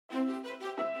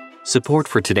Support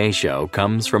for today's show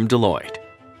comes from Deloitte.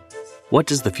 What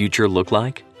does the future look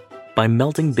like? By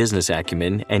melding business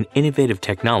acumen and innovative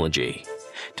technology,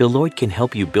 Deloitte can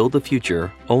help you build the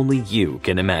future only you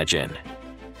can imagine.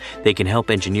 They can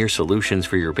help engineer solutions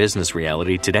for your business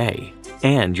reality today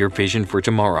and your vision for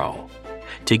tomorrow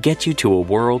to get you to a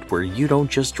world where you don't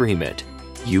just dream it,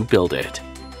 you build it.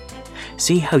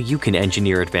 See how you can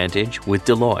engineer advantage with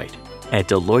Deloitte at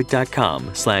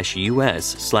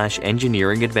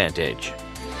deloitte.com/US/engineering advantage.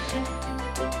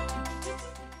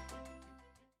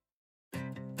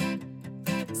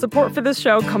 Support for this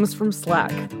show comes from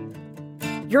Slack.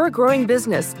 You're a growing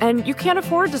business and you can't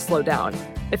afford to slow down.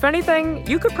 If anything,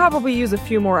 you could probably use a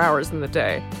few more hours in the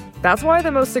day. That's why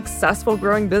the most successful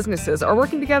growing businesses are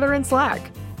working together in Slack.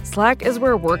 Slack is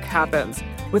where work happens,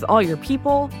 with all your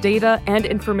people, data, and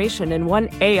information in one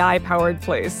AI-powered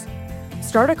place.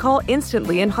 Start a call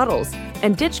instantly in huddles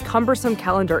and ditch cumbersome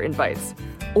calendar invites.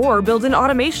 Or build an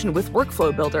automation with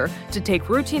Workflow Builder to take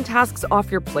routine tasks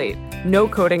off your plate. No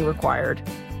coding required.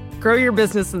 Grow your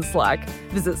business in Slack.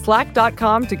 Visit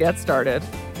slack.com to get started.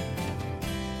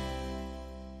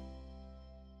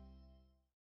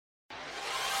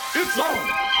 It's on!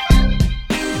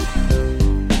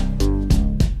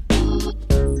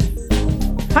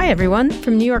 Hi, everyone.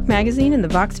 From New York Magazine and the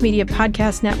Vox Media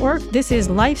Podcast Network, this is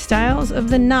Lifestyles of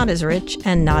the Not As Rich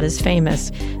and Not As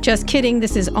Famous. Just kidding.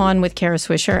 This is On with Kara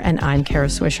Swisher, and I'm Kara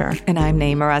Swisher. And I'm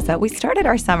Naeem Raza. We started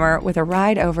our summer with a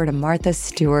ride over to Martha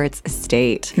Stewart's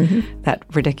estate, that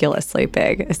ridiculously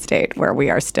big estate where we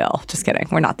are still. Just kidding.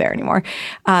 We're not there anymore.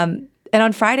 And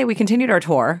on Friday, we continued our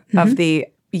tour of the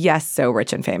Yes, So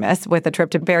Rich and Famous with a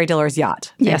trip to Barry Diller's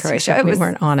yacht in Croatia. We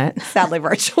weren't on it. Sadly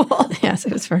virtual. Yes,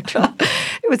 it was virtual.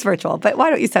 It was virtual. But why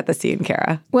don't you set the scene,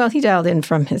 Kara? Well, he dialed in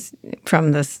from this,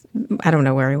 I don't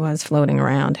know where he was, floating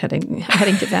around, heading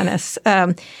to Venice.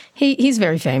 He's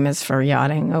very famous for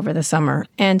yachting over the summer.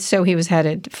 And so he was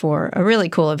headed for a really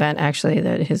cool event, actually,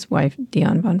 that his wife,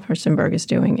 Dion von Furstenberg, is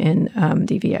doing in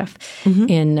DVF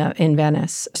in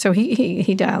Venice. So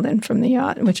he dialed in from the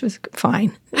yacht, which was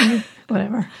fine.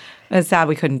 Whatever. It's sad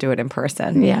we couldn't do it in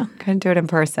person. Yeah. Couldn't do it in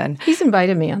person. He's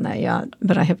invited me on that yacht,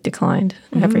 but I have declined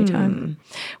every time.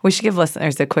 We should give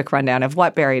listeners a quick rundown of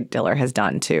what Barry Diller has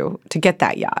done to get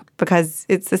that yacht, because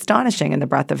it's astonishing in the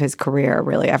breadth of his career,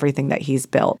 really, everything that he's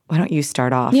built. Why don't you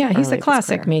start off? Yeah, he's a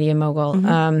classic media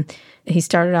mogul. He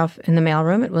started off in the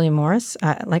mailroom at William Morris,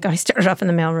 like I started off in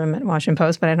the mailroom at Washington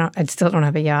Post, but I still don't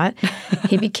have a yacht.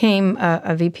 He became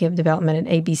a VP of development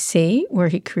at ABC, where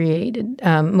he created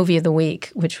Movie of the Week,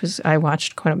 which I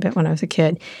watched quite a bit when I was a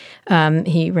kid.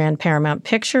 He ran Paramount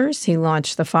Pictures. He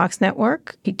launched the Fox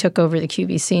network. He took over the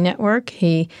QVC network.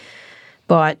 He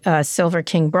bought Silver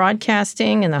King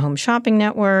Broadcasting and the Home Shopping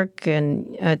Network,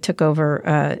 and took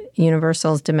over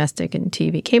Universal's domestic and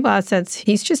TV cable assets.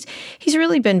 He's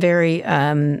really been very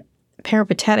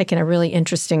peripatetic in a really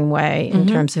interesting way in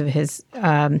terms of his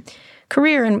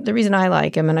career. And the reason I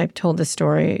like him, and I've told this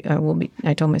story,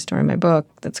 I told my story in my book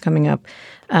that's coming up.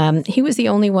 He was the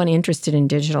only one interested in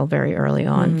digital very early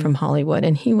on from Hollywood,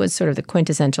 and he was sort of the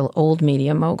quintessential old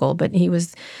media mogul. But he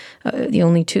was the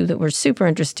only two that were super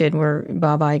interested were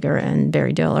Bob Iger and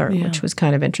Barry Diller, which was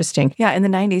kind of interesting. Yeah, in the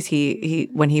 90s, he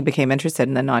when he became interested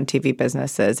in the non-TV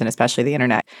businesses and especially the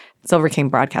internet, Silver King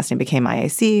Broadcasting became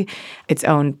IAC, its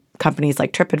own companies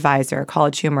like TripAdvisor,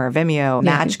 College Humor, Vimeo,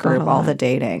 Match Group, all the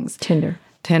datings.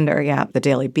 Tinder, yeah, the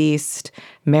Daily Beast,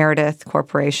 Meredith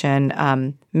Corporation,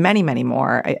 many, many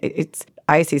more. It's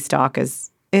IAC stock is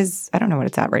I don't know what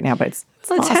it's at right now, but it's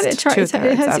it has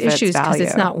issues because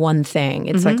it's not one thing.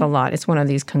 It's like a lot. It's one of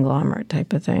these conglomerate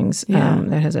type of things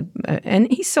that has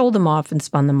and he sold them off and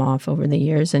spun them off over the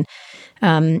years. And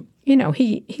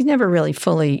he never really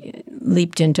fully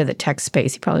leaped into the tech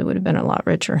space. He probably would have been a lot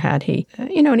richer had he,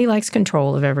 and he likes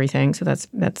control of everything. So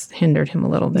that's hindered him a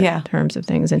little bit in terms of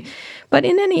things. But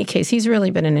in any case, he's really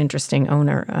been an interesting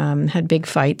owner. Had big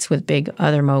fights with big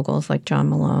other moguls like John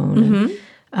Malone.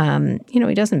 And,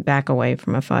 he doesn't back away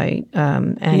from a fight.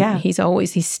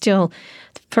 He's still,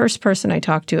 the first person I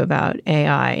talked to about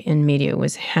AI in media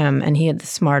was him, and he had the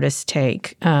smartest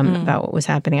take about what was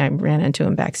happening. I ran into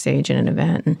him backstage in an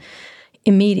event, and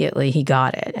immediately he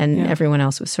got it, and everyone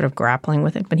else was sort of grappling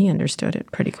with it, but he understood it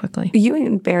pretty quickly. You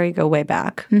and Barry go way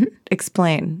back.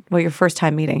 Explain, your first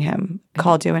time meeting him.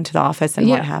 called you into the office and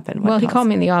what happened? He called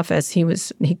me in the office. He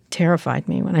terrified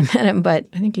me when I met him, but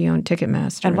I think he owned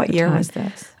Ticketmaster. And what year was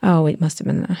this? Oh, it must have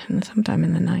been sometime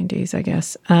in the 90s, I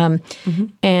guess. And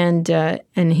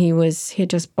he had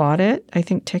just bought it, I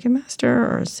think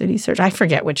Ticketmaster or City Search. I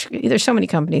forget which. There's so many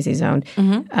companies he's owned.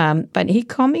 But he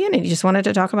called me in and he just wanted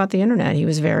to talk about the internet. He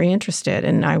was very interested,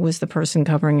 and I was the person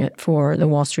covering it for the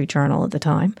Wall Street Journal at the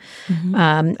time.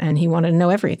 And he wanted to know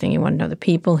everything. He wanted to know the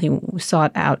people. He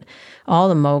sought out all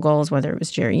the moguls, whether it was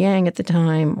Jerry Yang at the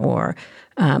time or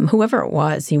whoever it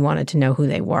was. He wanted to know who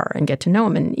they were and get to know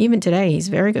them. And even today, he's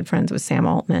very good friends with Sam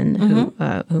Altman,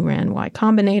 who ran Y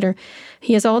Combinator.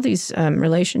 He has all these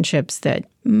relationships that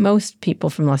most people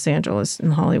from Los Angeles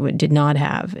and Hollywood did not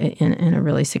have in a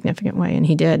really significant way, and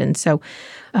he did. And so,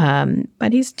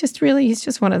 but he's just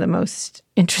one of the most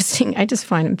interesting. I just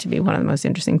find him to be one of the most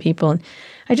interesting people, and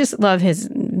I just love his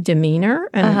demeanor.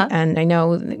 And I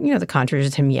know, the controversy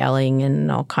is him yelling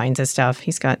and all kinds of stuff.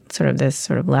 He's got sort of this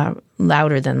sort of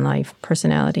louder than life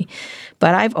personality.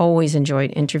 But I've always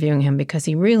enjoyed interviewing him because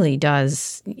he really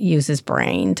does use his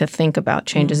brain to think about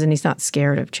changes, and he's not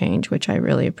scared of change, which I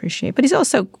really appreciate. But he's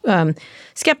also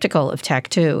skeptical of tech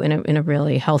too, in a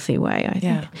really healthy way, I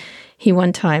think. He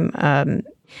one time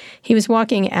he was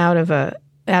walking out of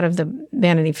the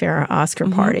Vanity Fair Oscar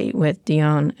party with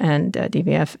Dion and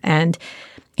DVF, and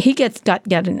he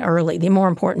got in early. The more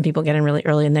important people get in really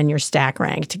early, and then you're stack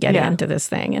ranked to get into this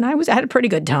thing. And I had a pretty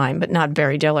good time, but not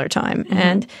Barry Diller time.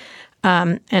 And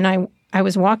I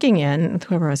was walking in with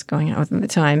whoever I was going out with at the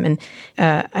time, and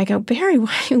I go, Barry,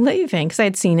 why are you leaving? Because I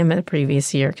had seen him in the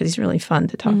previous year, because he's really fun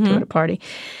to talk to at a party.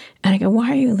 And I go, why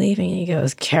are you leaving? And he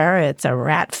goes, Kara, it's a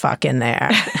rat fuck in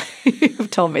there. You've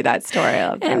told me that story.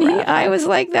 I was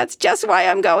like, that's just why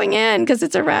I'm going in, because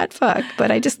it's a rat fuck.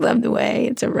 But I just love the way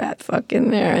it's a rat fuck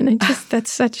in there. And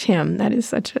that's such him. That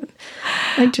is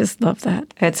I just love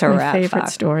that. It's a rat fuck. My favorite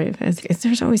story of his.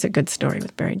 There's always a good story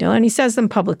with Barry Diller. And he says them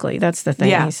publicly. That's the thing.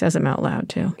 Yeah. He says them out loud,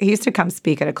 too. He used to come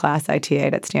speak at a class I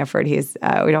TA'd at Stanford.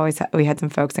 We had some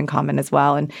folks in common as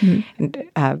well. And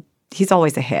he's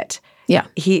always a hit. Yeah.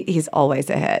 He's always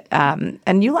a hit.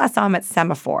 And you last saw him at the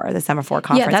Semaphore Conference back in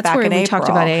April. Yeah, that's where we talked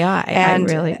about AI.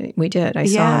 And we did. I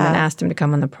saw him and asked him to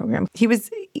come on the program. He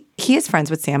is friends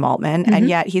with Sam Altman, and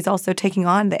yet he's also taking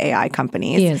on the AI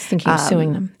companies. He is. I think he was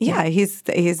suing them. Yeah,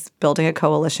 he's building a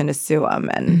coalition to sue them.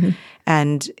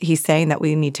 And he's saying that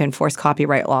we need to enforce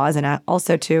copyright laws and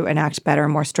also to enact better,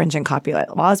 more stringent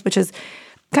copyright laws, which is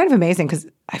kind of amazing because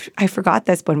I forgot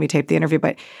this when we taped the interview,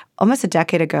 but almost a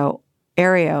decade ago,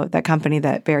 Aereo, that company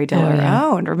that Barry Diller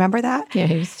owned. Remember that? Yeah,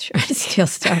 he was trying to steal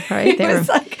stuff, right?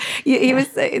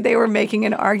 They were making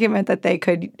an argument that they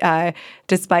could,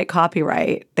 despite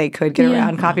copyright, they could get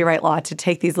around copyright law to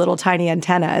take these little tiny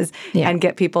antennas and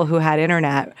get people who had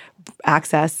internet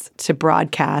access to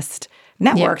broadcast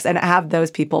networks and have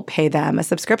those people pay them a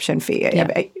subscription fee.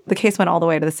 The case went all the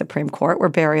way to the Supreme Court where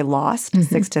Barry lost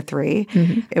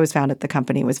 6-3. It was found that the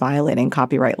company was violating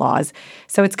copyright laws.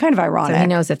 So it's kind of ironic. So he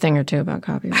knows a thing or two about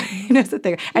copyright. He knows a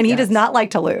thing. And he does not like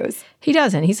to lose. He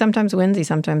doesn't. He sometimes wins, he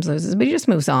sometimes loses, but he just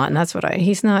moves on. That's what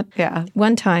he's not. Yeah.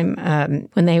 One time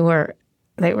when they were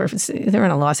in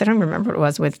a lawsuit, I don't remember what it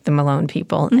was, with the Malone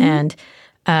people, and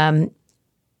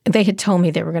they had told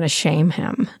me they were going to shame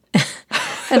him.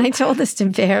 And I told this to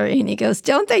Barry, and he goes,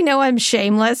 don't they know I'm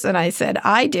shameless? And I said,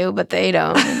 I do, but they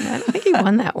don't. And I think he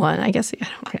won that one. I guess, I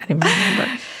don't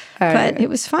remember. But it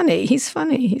was funny. He's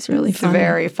funny. He's really funny. It's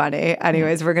very funny.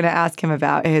 Anyways, we're going to ask him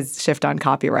about his shift on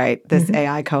copyright, this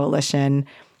AI coalition,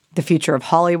 the future of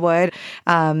Hollywood.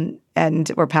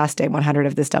 And we're past day 100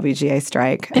 of this WGA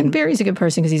strike. And Barry's a good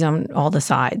person because he's on all the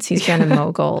sides. He's been a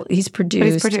mogul. He's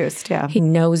produced. Yeah. He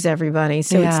knows everybody.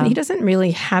 So he doesn't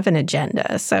really have an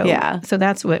agenda. So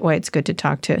that's why it's good to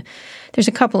talk to. There's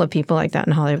a couple of people like that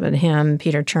in Hollywood. Him,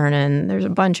 Peter Chernin. There's a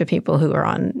bunch of people who are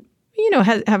on,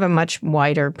 have a much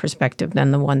wider perspective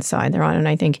than the one side they're on. And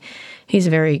I think he's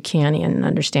very canny in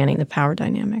understanding the power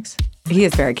dynamics. He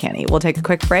is very canny. We'll take a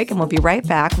quick break, and we'll be right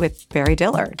back with Barry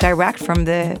Diller, direct from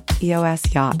the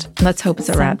EOS yacht. Let's hope it's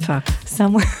a rat fuck.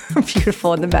 Somewhere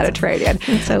beautiful in the Mediterranean.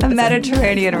 A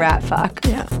Mediterranean rat fuck.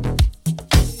 Yeah.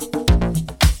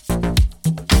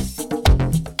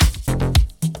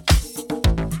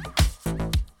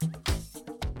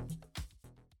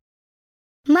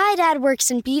 My dad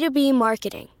works in B2B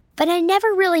marketing, but I never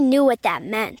really knew what that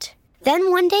meant.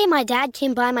 Then one day, my dad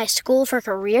came by my school for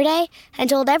career day and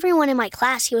told everyone in my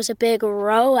class he was a big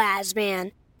ROAS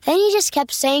man. Then he just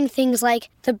kept saying things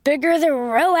like, the bigger the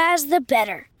ROAS, the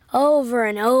better, over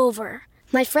and over.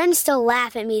 My friends still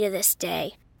laugh at me to this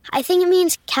day. I think it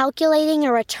means calculating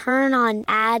a return on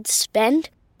ad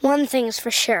spend. One thing's for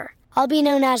sure, I'll be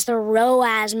known as the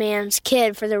ROAS man's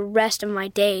kid for the rest of my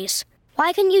days.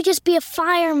 Why couldn't you just be a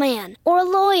fireman or a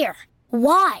lawyer?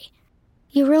 Why?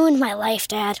 You ruined my life,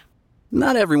 Dad.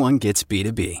 Not everyone gets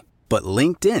B2B, but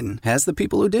LinkedIn has the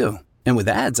people who do. And with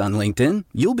ads on LinkedIn,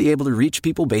 you'll be able to reach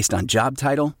people based on job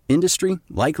title, industry,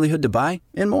 likelihood to buy,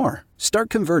 and more. Start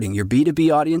converting your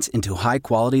B2B audience into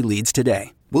high-quality leads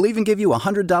today. We'll even give you a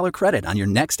 $100 credit on your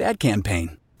next ad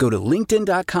campaign. Go to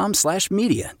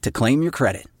linkedin.com/media to claim your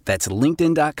credit. That's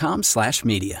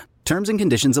linkedin.com/media. Terms and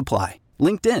conditions apply.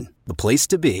 LinkedIn, the place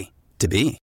to be, to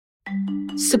be.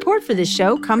 Support for this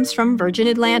show comes from Virgin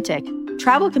Atlantic.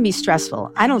 Travel can be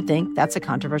stressful. I don't think that's a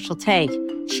controversial take.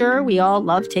 Sure, we all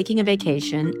love taking a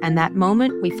vacation, and that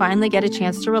moment we finally get a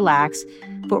chance to relax,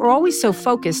 but we're always so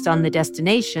focused on the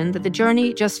destination that the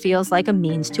journey just feels like a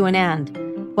means to an end.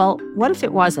 Well, what if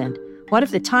it wasn't? What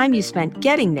if the time you spent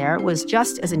getting there was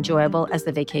just as enjoyable as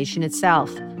the vacation itself?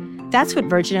 That's what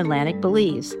Virgin Atlantic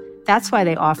believes. That's why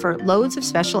they offer loads of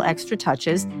special extra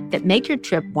touches that make your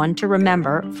trip one to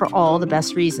remember for all the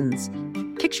best reasons.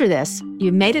 Picture this.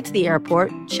 You've made it to the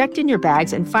airport, checked in your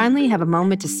bags, and finally have a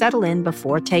moment to settle in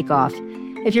before takeoff.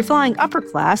 If you're flying upper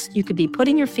class, you could be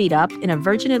putting your feet up in a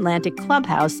Virgin Atlantic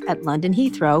clubhouse at London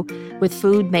Heathrow with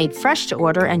food made fresh to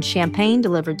order and champagne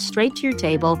delivered straight to your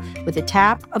table with a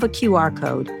tap of a QR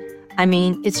code. I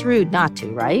mean, it's rude not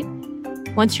to, right?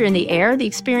 Once you're in the air, the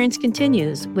experience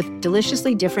continues with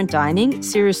deliciously different dining,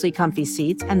 seriously comfy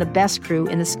seats, and the best crew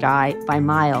in the sky by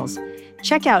miles.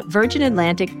 Check out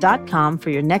virginatlantic.com for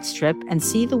your next trip and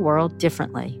see the world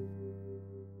differently.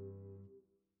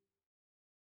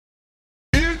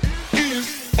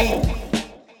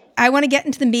 I want to get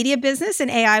into the media business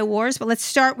and AI wars, but let's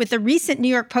start with the recent New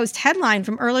York Post headline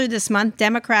from earlier this month.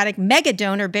 Democratic mega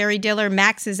donor Barry Diller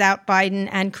maxes out Biden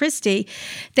and Christie.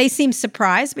 They seem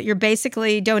surprised, but you're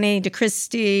basically donating to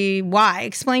Christie. Why?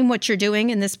 Explain what you're doing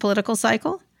in this political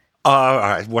cycle.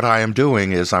 What I am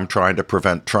doing is I'm trying to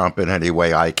prevent Trump in any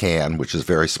way I can, which is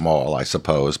very small, I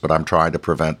suppose, but I'm trying to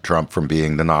prevent Trump from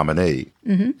being the nominee.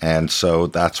 Mm-hmm. And so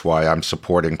that's why I'm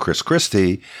supporting Chris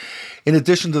Christie, in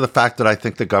addition to the fact that I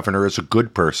think the governor is a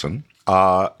good person,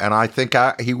 and I think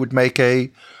he would make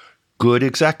a good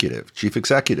chief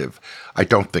executive. I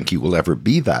don't think he will ever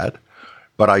be that,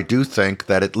 but I do think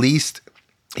that at least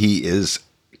he is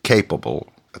capable.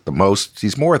 At the most,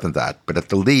 he's more than that, but at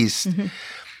the least, mm-hmm.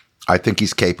 I think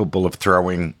he's capable of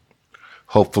throwing,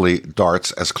 hopefully,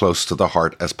 darts as close to the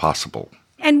heart as possible.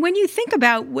 And when you think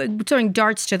about throwing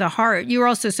darts to the heart, you're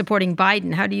also supporting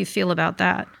Biden. How do you feel about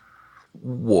that?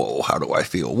 Whoa, how do I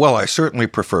feel? Well, I certainly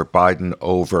prefer Biden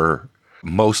over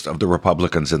most of the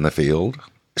Republicans in the field.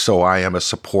 So I am a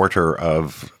supporter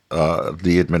of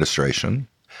the administration.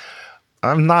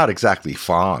 I'm not exactly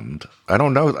fond. I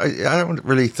don't know. I don't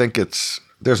really think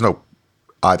there's no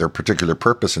either particular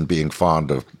purpose in being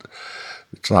fond of.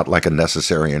 It's not like a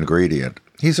necessary ingredient.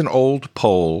 He's an old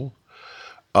Pole,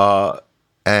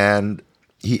 and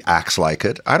he acts like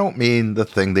it. I don't mean the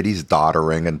thing that he's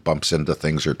doddering and bumps into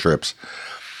things or trips,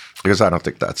 because I don't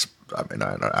think that's,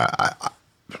 I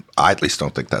at least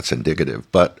don't think that's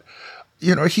indicative. But,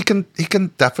 you know, he can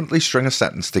definitely string a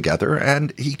sentence together,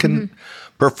 and he can mm-hmm.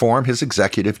 perform his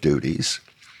executive duties.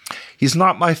 He's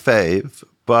not my fave,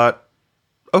 but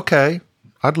okay,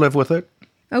 I'd live with it.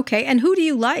 Okay, and who do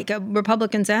you like,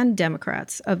 Republicans and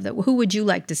Democrats? Who would you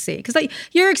like to see? Because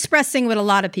you're expressing what a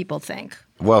lot of people think.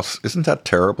 Well, isn't that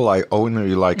terrible? I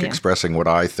only like expressing what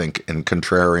I think in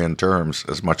contrarian terms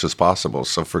as much as possible,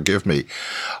 so forgive me.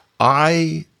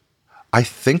 I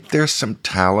think there's some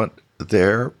talent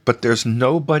there, but there's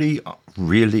nobody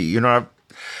really, I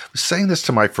was saying this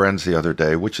to my friends the other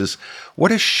day, which is,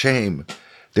 what a shame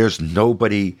there's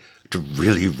nobody to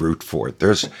really root for.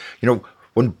 There's,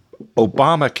 when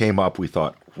Obama came up, we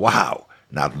thought, wow,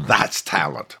 now that's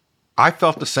talent. I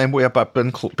felt the same way about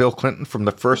Bill Clinton from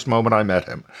the first moment I met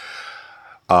him.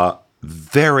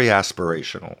 Very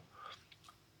aspirational.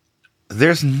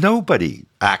 There's nobody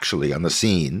actually on the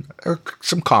scene, or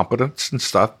some competence and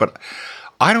stuff, but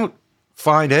I don't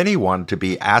find anyone to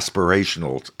be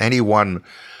aspirational, anyone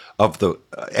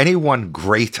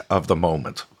great of the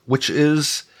moment, which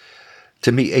is,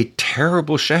 to me, a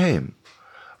terrible shame.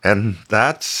 And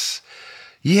it's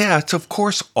of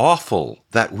course awful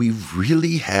that we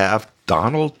really have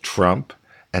Donald Trump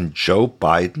and Joe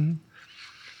Biden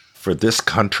for this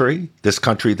country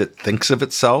that thinks of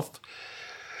itself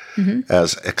mm-hmm.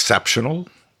 as exceptional.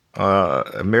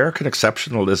 American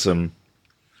exceptionalism,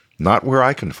 not where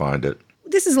I can find it.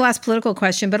 this is the last political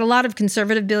question, but a lot of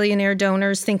conservative billionaire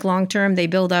donors think long-term. They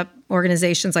build up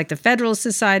organizations like the Federalist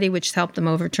Society, which helped them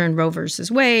overturn Roe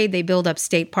versus Wade. They build up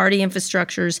state party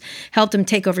infrastructures, helped them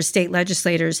take over state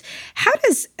legislators. How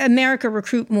does America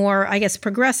recruit more, I guess,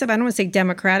 progressive, I don't want to say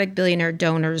democratic billionaire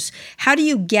donors? How do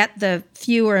you get the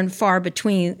fewer and far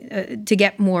between to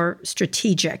get more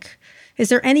strategic? Is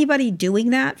there anybody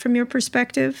doing that from your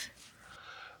perspective?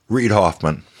 Reid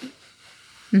Hoffman.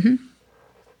 Mm-hmm.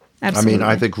 Absolutely. I mean,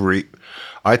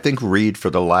 I think Reid for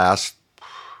the last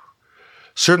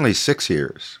certainly 6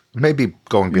 years, maybe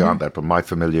going beyond that, but my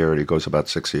familiarity goes about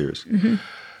 6 years. Mm-hmm.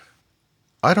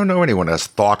 I don't know anyone as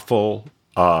thoughtful,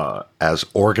 as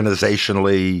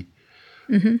organizationally,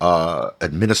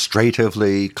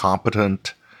 administratively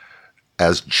competent,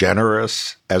 as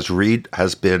generous as Reid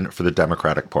has been for the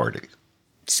Democratic Party.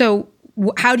 So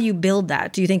how do you build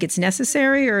that? Do you think it's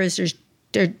necessary, or is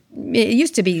there it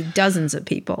used to be dozens of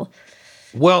people?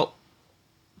 Well,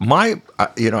 I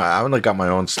only got my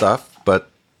own stuff, but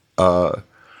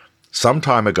some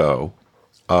time ago,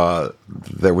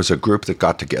 there was a group that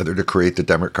got together to create the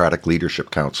Democratic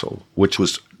Leadership Council, which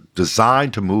was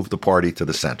designed to move the party to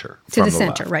the center. To the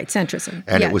center, left. Right, centrism.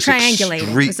 And it was triangulating.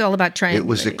 It was all about triangulating. It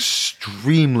was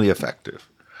extremely effective.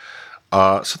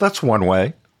 So that's one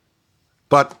way.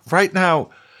 But right now,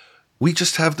 we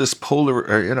just have this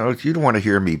polar, you don't want to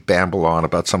hear me babble on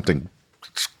about something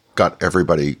that's got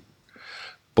everybody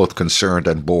both concerned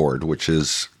and bored, which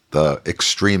is the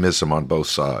extremism on both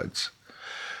sides.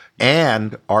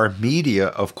 And our media,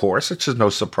 of course, it's no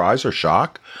surprise or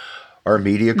shock, our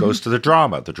media goes to the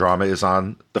drama. The drama is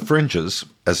on the fringes,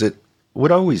 as it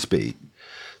would always be.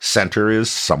 Center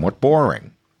is somewhat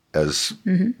boring, as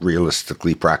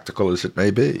realistically practical as it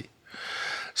may be.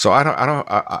 So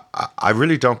I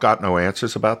really don't got no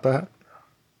answers about that.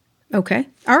 Okay.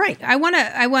 All right. I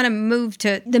want to move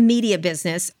to the media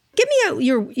business. Give me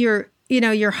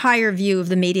your higher view of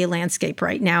the media landscape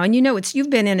right now. And you've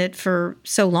been in it for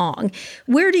so long.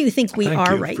 Where do you think we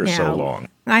are right now? Thank you for so long.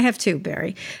 I have too,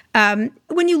 Barry.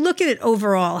 When you look at it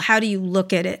overall, how do you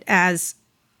look at it as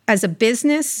a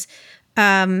business,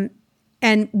 and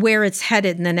where it's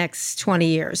headed in the next 20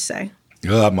 years, say?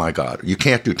 Oh, my God. You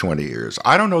can't do 20 years.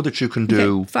 I don't know that you can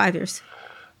do... 5 years.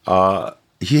 I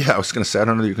was going to say, I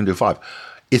don't know that you can do 5.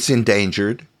 It's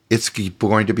endangered. It's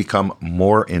going to become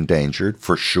more endangered,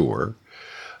 for sure.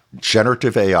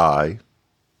 Generative AI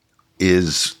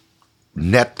is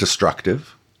net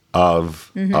destructive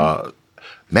of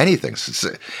many things. It's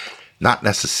not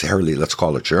necessarily, let's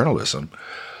call it journalism,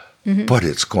 but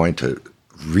it's going to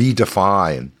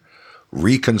redefine,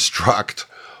 reconstruct,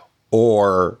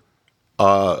 or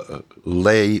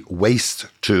lay waste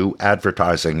to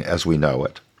advertising as we know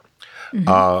it,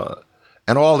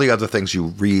 and all the other things you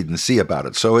read and see about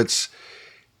it. So it's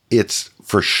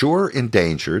for sure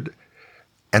endangered,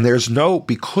 and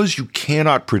because you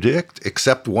cannot predict,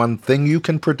 except one thing you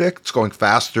can predict, it's going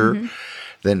faster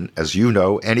than, as you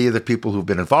know, any of the people who've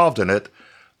been involved in it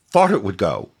thought it would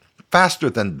go, faster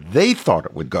than they thought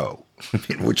it would go,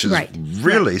 which is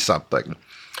really something.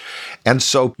 And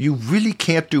so you really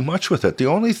can't do much with it. The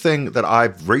only thing that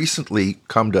I've recently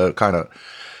come to kind of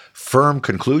firm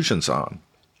conclusions on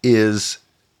is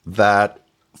that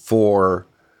for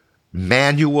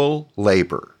manual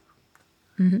labor,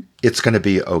 it's going to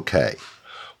be okay.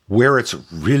 Where it's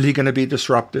really going to be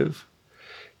disruptive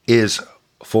is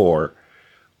for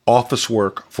office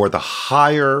work for the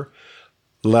higher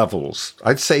levels.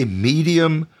 I'd say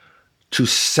medium to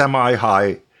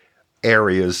semi-high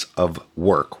areas of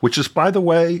work, which is, by the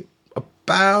way,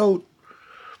 about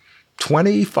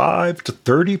 25 to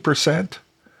 30%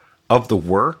 of the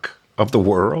work of the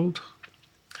world,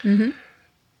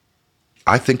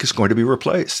 I think is going to be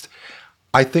replaced.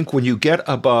 I think when you get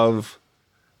above,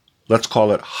 let's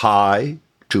call it high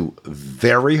to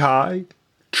very high,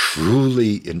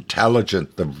 truly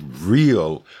intelligent, the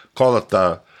real, call it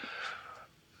the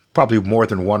probably more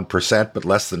than 1%, but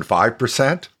less than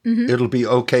 5%, it'll be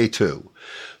okay too.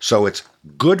 So it's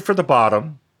good for the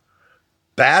bottom,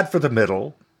 bad for the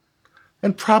middle,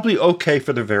 and probably okay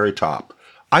for the very top.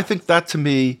 I think that, to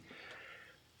me,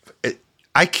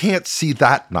 I can't see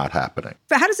that not happening.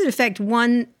 But how does it affect,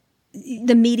 one,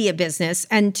 the media business,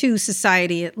 and two,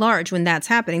 society at large when that's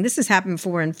happening? This has happened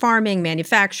before in farming,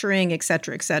 manufacturing, et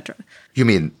cetera, et cetera. You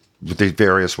mean the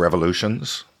various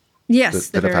revolutions? Yes,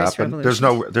 that have happened.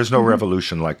 There's no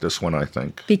revolution like this one, I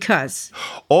think. Because?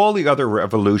 All the other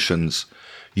revolutions,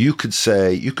 you could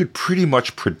pretty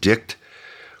much predict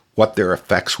what their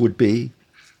effects would be.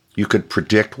 You could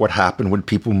predict what happened when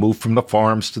people moved from the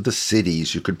farms to the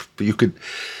cities. It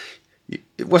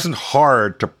wasn't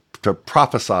hard to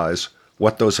prophesize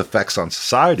what those effects on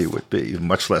society would be,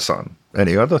 much less on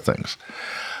any other things.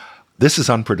 This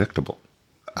is unpredictable.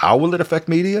 How will it affect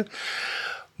media?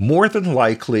 More than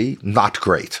likely, not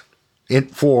great.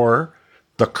 For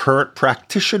the current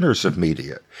practitioners of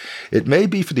media. It may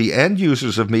be for the end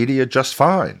users of media just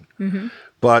fine. Mm-hmm.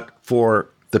 But for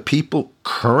the people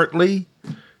currently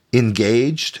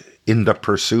engaged in the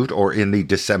pursuit or in the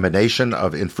dissemination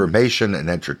of information and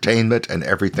entertainment and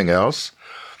everything else,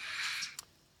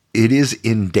 it is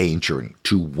endangering.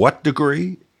 To what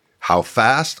degree? How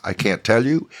fast? I can't tell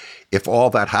you. If all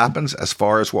that happens, as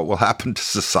far as what will happen to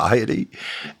society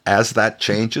as that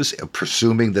changes,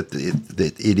 presuming that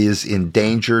it is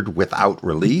endangered without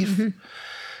relief, mm-hmm.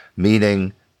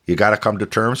 meaning you got to come to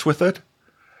terms with it,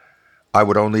 I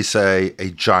would only say a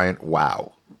giant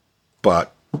wow.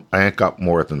 But I ain't got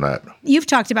more than that. You've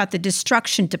talked about the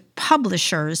destruction to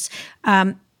publishers.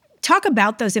 Talk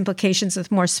about those implications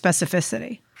with more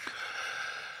specificity.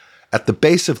 At the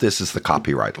base of this is the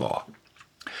copyright law.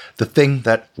 The thing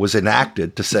that was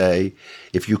enacted to say,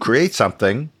 if you create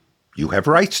something, you have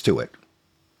rights to it,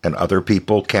 and other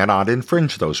people cannot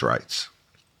infringe those rights.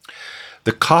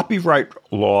 The copyright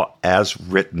law as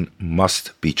written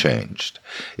must be changed.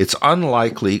 It's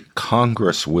unlikely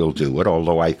Congress will do it,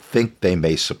 although I think they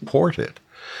may support it,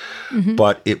 mm-hmm.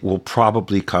 but it will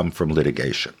probably come from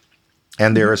litigation.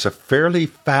 And there is a fairly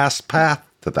fast path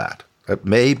to that. It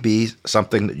may be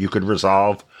something that you could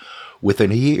resolve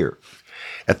within a year.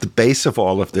 At the base of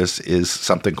all of this is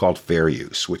something called fair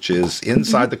use, which is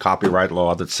inside the copyright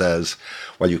law that says,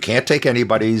 well, you can't take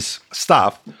anybody's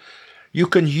stuff. You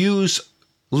can use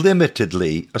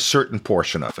limitedly a certain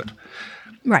portion of it.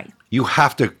 Right. You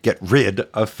have to get rid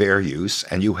of fair use,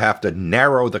 and you have to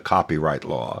narrow the copyright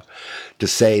law to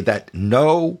say that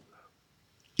no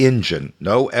engine,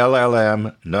 no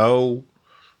LLM, no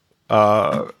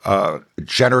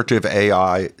generative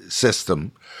AI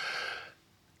system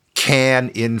can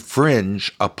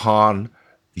infringe upon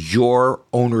your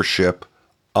ownership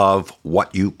of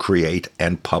what you create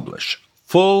and publish.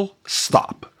 Full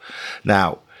stop.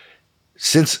 Now,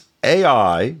 since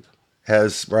AI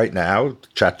has right now,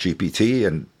 ChatGPT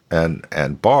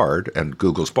and Bard and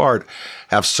Google's Bard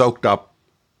have soaked up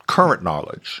current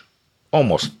knowledge,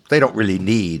 almost, they don't really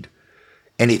need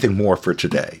anything more for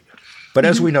today. But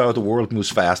as we know, the world moves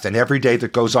fast, and every day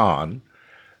that goes on,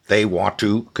 they want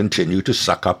to continue to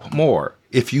suck up more.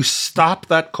 If you stop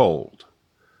that cold,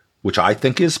 which I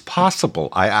think is possible,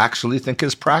 I actually think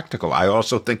is practical, I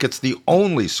also think it's the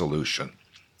only solution,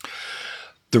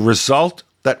 the result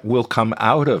that will come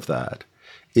out of that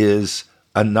is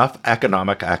enough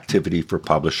economic activity for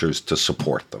publishers to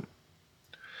support them.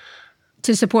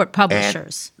 To support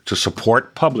publishers. And to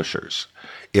support publishers.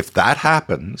 If that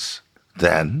happens,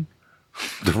 then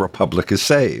the republic is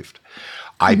saved.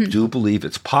 I do believe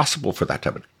it's possible for that to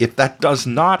happen. If that does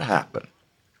not happen,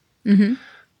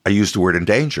 I use the word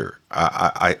endanger.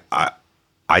 I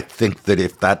think that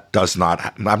if that does not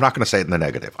happen, I'm not going to say it in the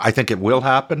negative. I think it will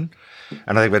happen,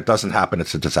 and I think if it doesn't happen,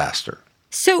 it's a disaster.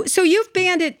 So you've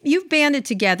banded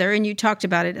together, and you talked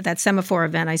about it at that Semaphore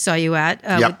event I saw you at,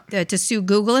 to sue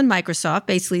Google and Microsoft,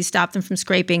 basically stop them from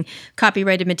scraping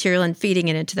copyrighted material and feeding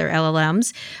it into their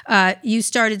LLMs. You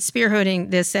started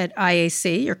spearheading this at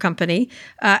IAC, your company.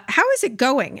 How is it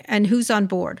going, and who's on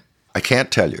board? I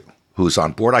can't tell you who's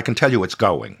on board. I can tell you it's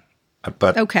going,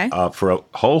 but for a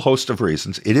whole host of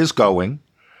reasons, it is going.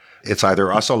 It's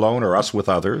either us alone or us with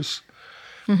others.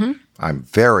 Mm-hmm. I'm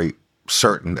very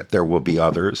certain that there will be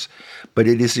others, but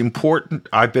it is important.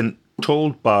 I've been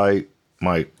told by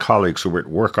my colleagues who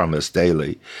work on this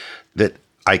daily that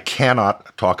I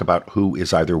cannot talk about who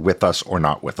is either with us or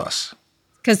not with us.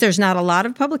 Because there's not a lot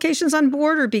of publications on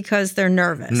board, or because they're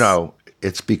nervous? No,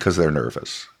 it's because they're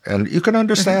nervous. And you can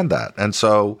understand that. And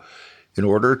so in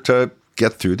order to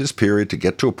get through this period, to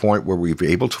get to a point where we'll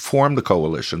be able to form the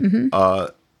coalition,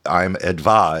 I'm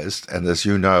advised, and as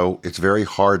you know, it's very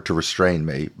hard to restrain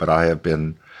me, but I have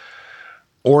been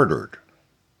ordered,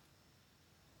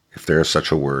 if there is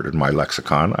such a word in my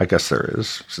lexicon. I guess there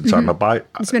is, since I'm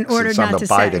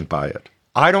abiding by it.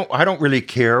 I don't really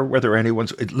care whether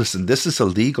anyone's. Listen, this is a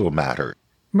legal matter,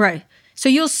 right? So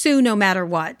you'll sue no matter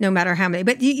what, no matter how many.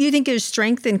 But you think there's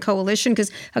strength in coalition? Because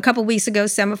a couple of weeks ago,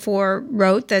 Semaphore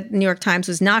wrote that the New York Times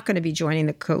was not going to be joining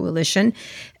the coalition.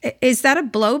 Is that a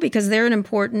blow? Because they're an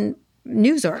important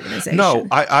news organization. No,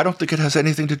 I don't think it has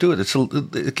anything to do with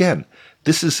it. Again,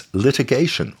 this is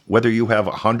litigation. Whether you have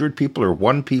 100 people or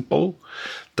 1 people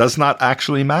does not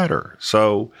actually matter.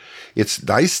 So it's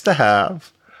nice to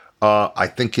have. I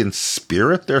think in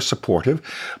spirit they're supportive.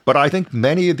 But I think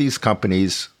many of these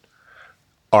companies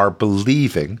are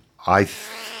believing, I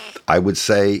I would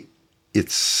say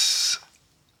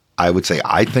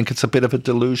I think it's a bit of a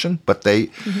delusion, but they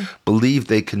believe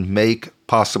they can make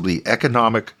possibly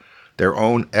their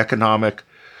own economic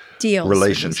deals,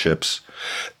 relationships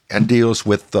and deals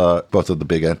with both of the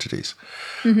big entities.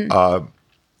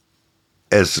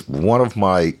 As one of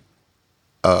my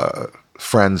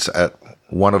friends at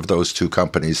one of those two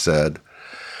companies said,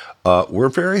 we're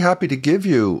very happy to give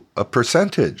you a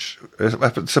percentage.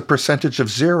 It's a percentage of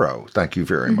 0. Thank you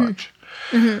very much.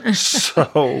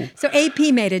 So AP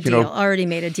made a deal, already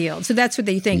made a deal. So that's what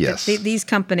they think, yes. that these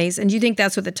companies, and do you think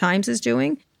that's what the Times is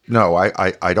doing? No,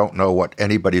 I don't know what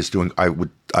anybody is doing.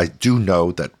 I do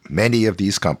know that many of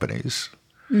these companies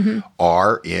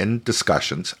are in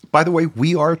discussions. By the way,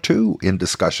 we are too in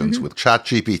discussions with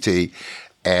ChatGPT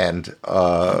and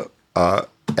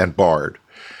Bard,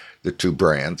 the two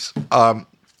brands.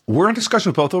 We're in discussion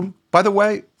with both of them. By the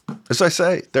way, as I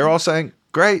say, they're all saying,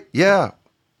 great, yeah,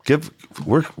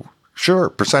 we're sure,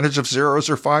 percentage of zeros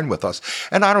are fine with us.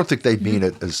 And I don't think they mean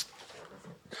it as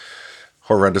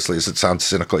horrendously as it sounds,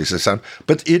 cynically as it sounds,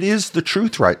 but it is the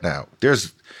truth right now.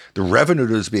 The revenue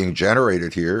that is being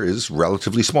generated here is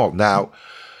relatively small. Now,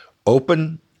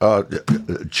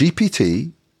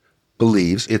 GPT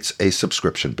believes it's a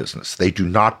subscription business. They do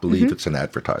not believe it's an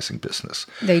advertising business.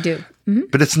 They do.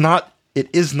 But it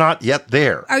is not yet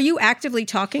there. Are you actively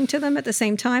talking to them at the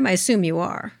same time? I assume you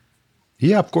are.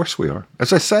 Yeah, of course we are.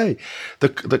 As I say, the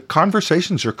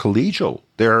conversations are collegial.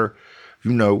 They're,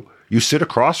 you sit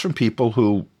across from people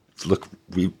who, look,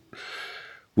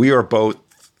 we are both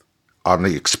on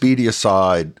the Expedia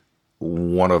side,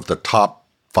 one of the top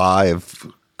 5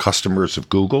 customers of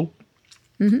Google.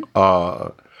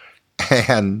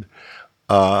 And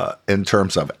in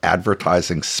terms of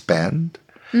advertising spend.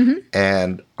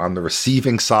 And on the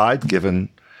receiving side, given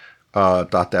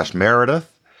Dotdash Meredith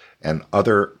and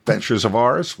other ventures of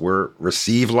ours, we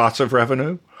receive lots of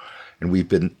revenue. And we've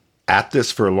been at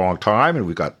this for a long time, and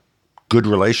we've got good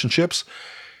relationships.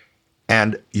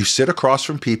 And you sit across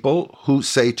from people who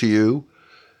say to you,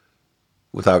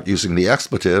 without using the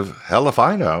expletive, hell if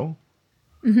I know.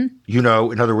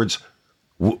 In other words,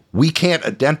 we can't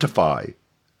identify.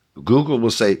 Google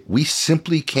will say, we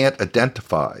simply can't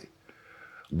identify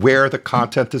where the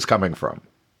content is coming from.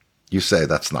 You say,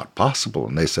 that's not possible.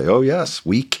 And they say, oh, yes,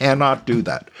 we cannot do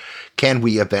that. Can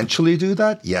we eventually do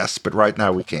that? Yes, but right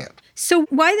now we can't. So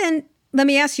why then, let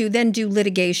me ask you, then do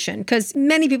litigation? Because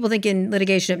many people think in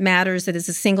litigation it matters that it's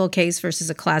a single case versus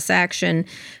a class action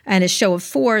and a show of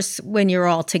force when you're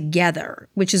all together,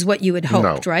 which is what you had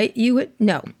hoped, right? You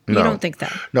don't think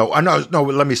that. No,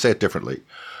 let me say it differently.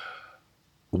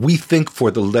 We think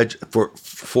for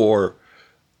for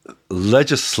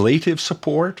legislative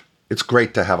support, it's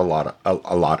great to have a lot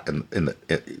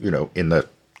in the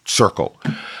circle.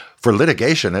 For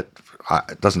litigation, it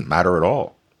doesn't matter at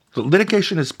all. The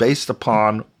litigation is based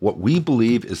upon what we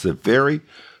believe is the very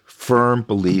firm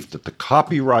belief that the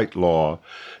copyright law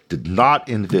did not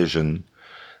envision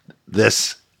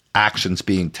this actions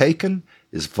being taken,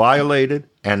 is violated,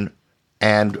 and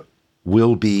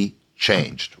will be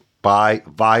changed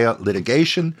via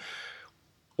litigation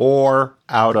or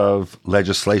out of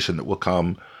legislation that will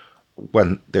come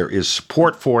when there is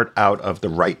support for it out of the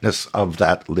rightness of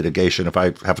that litigation, if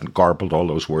I haven't garbled all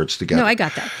those words together. No, I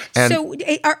got that. So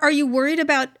are you worried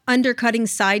about undercutting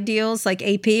side deals like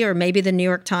AP or maybe the New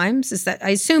York Times? I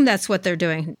assume that's what they're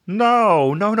doing. No.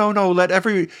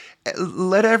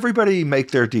 Let everybody make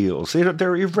their deals.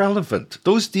 They're irrelevant.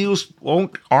 Those deals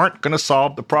aren't going to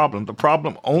solve the problem. The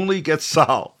problem only gets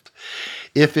solved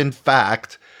if, in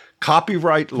fact,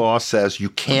 copyright law says you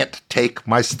can't take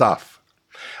my stuff.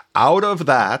 Out of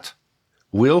that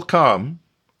will come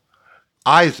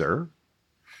either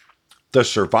the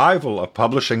survival of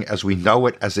publishing as we know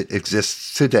it as it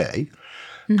exists today,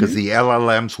 because the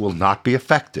LLMs will not be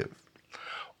effective,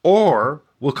 or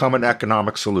will come an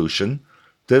economic solution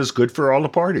that is good for all the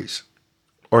parties,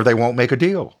 or they won't make a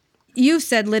deal. You've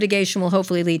said litigation will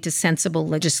hopefully lead to sensible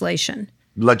legislation.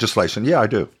 Legislation, yeah, I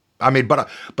do. I mean, but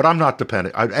I'm not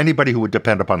dependent. Anybody who would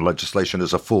depend upon legislation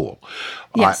is a fool.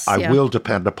 Yes, I will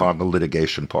depend upon the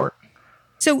litigation part.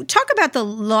 So talk about the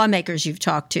lawmakers you've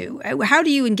talked to. How do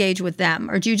you engage with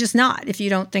them? Or do you just not if you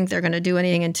don't think they're going to do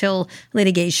anything until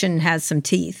litigation has some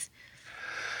teeth?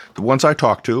 The ones I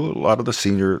talk to, a lot of the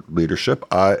senior leadership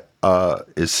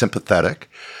is sympathetic,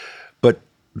 but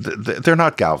they're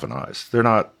not galvanized.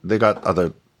 They got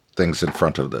other things in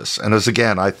front of this. And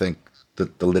I think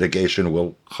that the litigation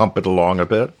will hump it along a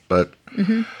bit, but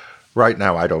right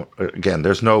now it'd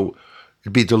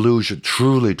be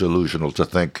truly delusional to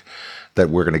think that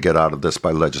we're going to get out of this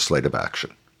by legislative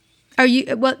action.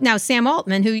 Now Sam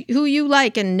Altman, who you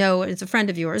like and know is a friend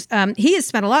of yours, he has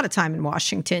spent a lot of time in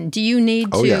Washington. Do you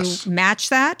need to match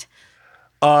that?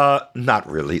 Not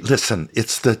really. Listen,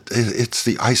 it's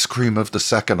the ice cream of the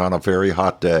second on a very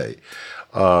hot day.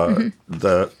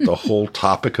 The whole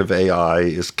topic of AI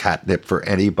is catnip for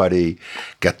anybody.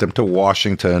 Get them to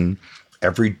Washington.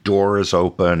 Every door is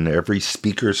open. Every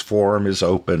speaker's forum is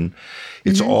open.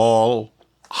 It's all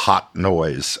hot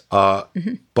noise.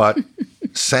 But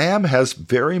Sam has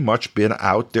very much been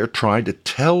out there trying to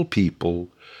tell people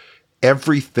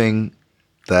everything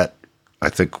that, I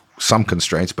think some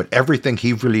constraints, but everything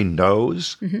he really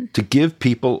knows to give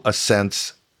people a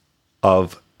sense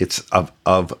of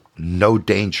no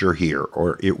danger here,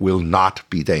 or it will not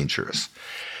be dangerous.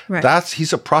 Right.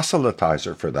 He's a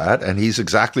proselytizer for that, and he's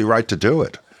exactly right to do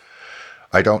it.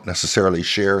 I don't necessarily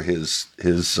share his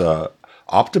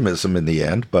optimism in the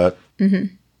end, but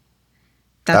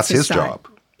that's his job.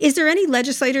 Is there any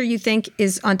legislator you think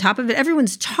is on top of it?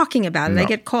 Everyone's talking about it. No. They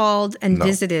get called and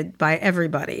visited by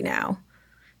everybody now.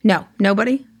 No,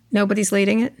 nobody? Nobody's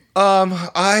leading it?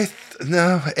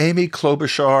 No, Amy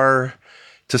Klobuchar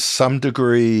to some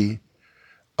degree.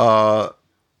 Schumer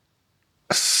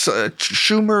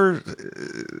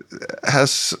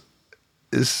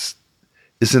is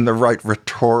in the right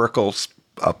rhetorical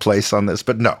place on this,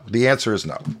 but no, the answer is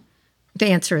no. The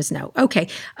answer is no. Okay.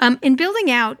 In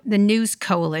building out the news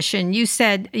coalition, you've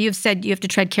said you have to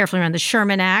tread carefully around the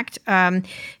Sherman Act.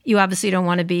 You obviously don't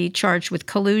want to be charged with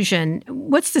collusion.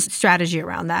 What's the strategy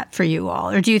around that for you all?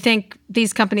 Or do you think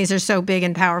these companies are so big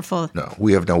and powerful? No,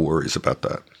 we have no worries about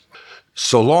that.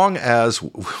 So long as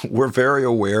we're very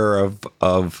aware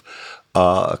of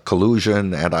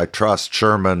collusion, antitrust,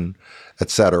 Sherman, et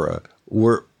cetera,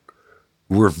 we're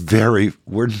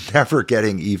never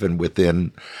getting even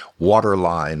within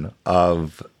waterline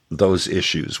of those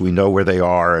issues. We know where they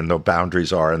are and the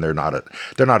boundaries are, and they're not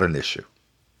an issue.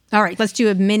 All right, let's do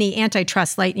a mini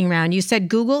antitrust lightning round. You said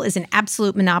Google is an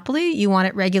absolute monopoly. You want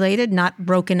it regulated, not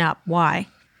broken up. Why?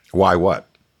 Why what?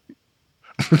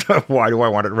 Why do I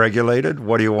want it regulated?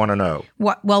 What do you want to know?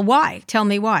 Well, why? Tell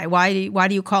me why. Why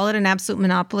do you call it an absolute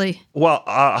monopoly? Well,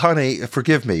 honey,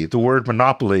 forgive me. The word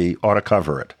monopoly ought to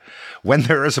cover it. When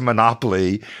there is a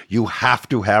monopoly, you have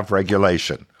to have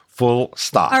regulation. Full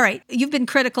stop. All right. You've been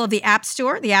critical of the App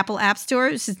Store, the Apple App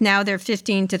Store. This is now their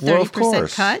 15 to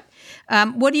 30% cut.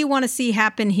 What do you want to see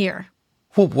happen here?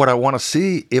 Well, what I want to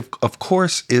see, of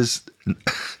course, is...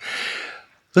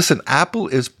 Listen, Apple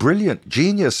is brilliant,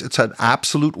 genius. It's an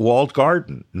absolute walled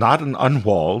garden, not an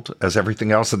unwalled, as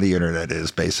everything else on the internet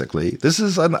is, basically. This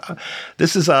is a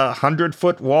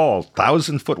 100-foot wall,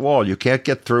 1,000-foot wall. You can't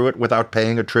get through it without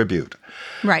paying a tribute.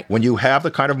 Right. When you have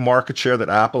the kind of market share that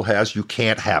Apple has, you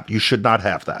should not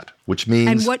have that, which means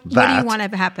And what do you want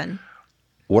to happen?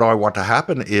 What I want to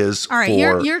happen is all right,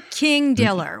 you're King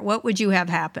Diller. What would you have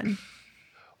happen?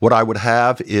 What I would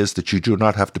have is that you do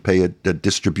not have to pay a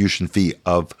distribution fee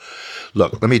of,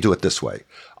 look, let me do it this way.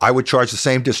 I would charge the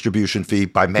same distribution fee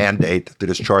by mandate that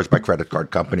is charged by credit card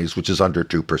companies, which is under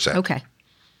 2%. Okay.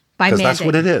 By mandate. Because that's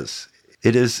what it is.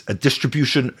 It is a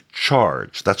distribution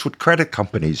charge. That's what credit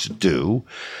companies do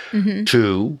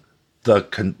to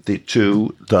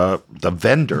the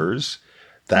vendors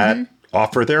that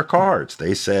offer their cards.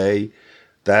 They say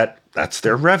that that's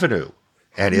their revenue,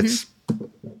 and it's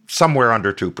somewhere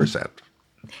under 2%.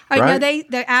 Right?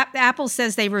 No, Apple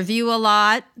says they review a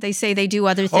lot. They say they do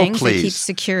other things. Oh, please. They keep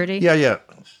security. Yeah.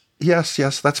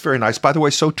 Yes, that's very nice. By the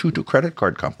way, so too do credit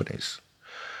card companies.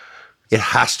 It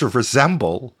has to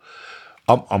resemble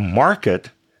a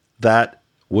market that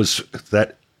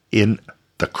in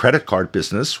the credit card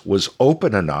business was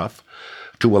open enough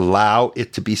to allow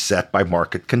it to be set by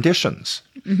market conditions.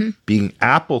 Being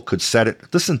Apple could set it.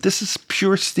 Listen, this is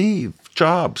pure Steve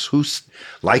Jobs,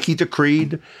 he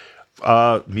decreed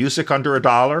music under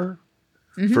 $1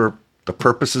 for the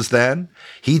purposes then.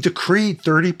 He decreed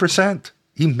 30%.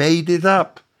 He made it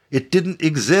up. It didn't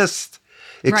exist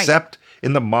except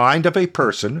in the mind of a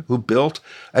person who built,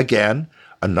 again,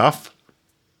 enough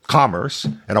commerce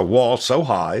and a wall so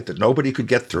high that nobody could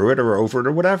get through it or over it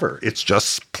or whatever. It's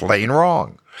just plain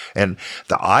wrong. And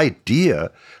the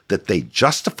idea that they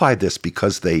justify this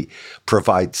because they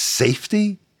provide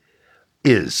safety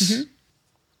is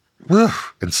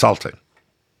insulting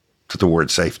to the word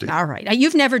safety. All right.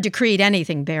 You've never decreed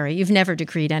anything, Barry. You've never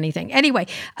decreed anything. Anyway,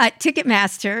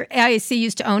 Ticketmaster, IAC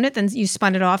used to own it, then you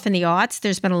spun it off in the aughts.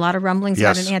 There's been a lot of rumblings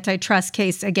about an antitrust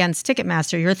case against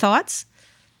Ticketmaster. Your thoughts?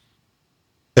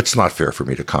 It's not fair for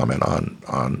me to comment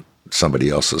on somebody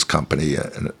else's company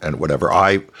and whatever.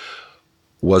 I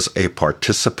was a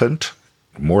participant,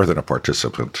 more than a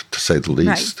participant, to say the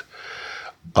least,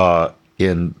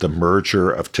 in the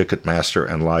merger of Ticketmaster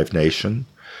and Live Nation,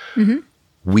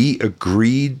 we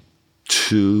agreed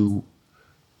to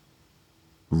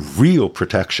real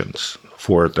protections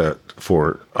for the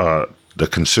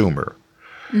consumer,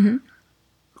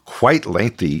 quite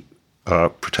lengthy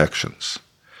protections,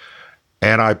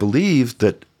 and I believe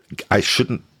that I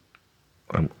shouldn't.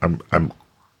 I'm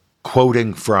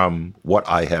quoting from what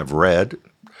I have read.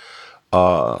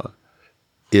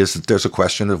 Is that there's a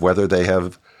question of whether they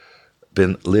have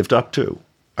been lived up to.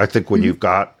 I think when you've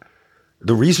got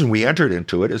the reason we entered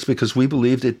into it is because we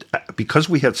believed it, because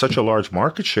we had such a large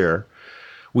market share,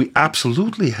 we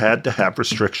absolutely had to have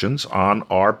restrictions on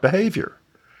our behavior.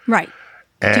 Right.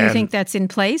 And, do you think that's in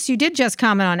place? You did just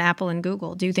comment on Apple and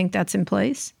Google. Do you think that's in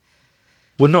place?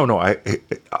 Well, no.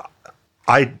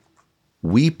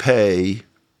 We pay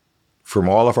from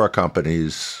all of our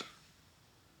companies,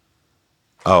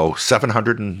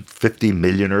 $750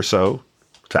 million or so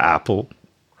to Apple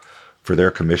for their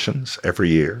commissions every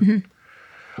year.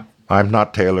 I'm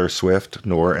not Taylor Swift,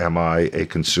 nor am I a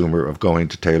consumer of going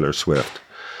to Taylor Swift.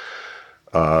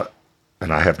 And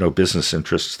I have no business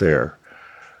interests there.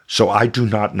 So I do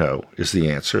not know is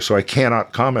the answer. So I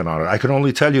cannot comment on it. I can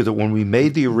only tell you that when we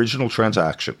made the original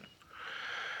transaction,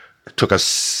 it took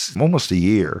us almost a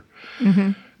year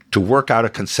to work out a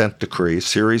consent decree, a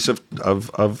series of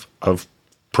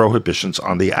prohibitions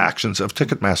on the actions of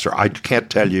Ticketmaster. I can't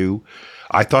tell you.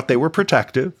 I thought they were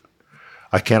protective.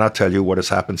 I cannot tell you what has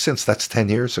happened since. That's 10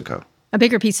 years ago. A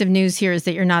bigger piece of news here is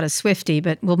that you're not a Swiftie,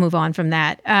 but we'll move on from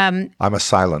that. I'm a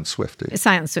silent Swiftie. A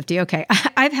silent Swiftie, okay.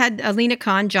 I've had Alina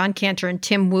Khan, John Cantor, and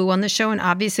Tim Wu on the show, and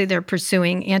obviously they're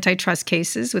pursuing antitrust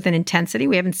cases with an intensity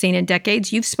we haven't seen in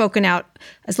decades. You've spoken out,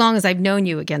 as long as I've known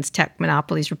you, against tech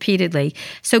monopolies repeatedly.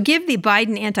 So give the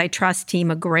Biden antitrust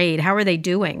team a grade. How are they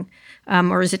doing?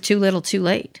 Or is it too little, too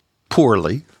late?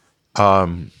 Poorly.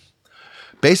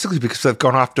 Basically because they've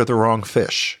gone after the wrong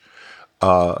fish.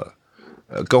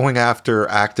 Going after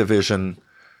Activision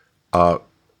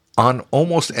on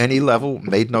almost any level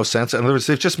made no sense. In other words,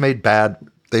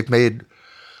 they've made,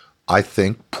 I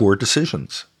think, poor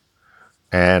decisions.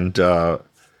 And I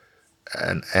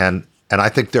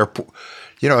think they're,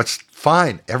 it's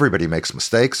fine. Everybody makes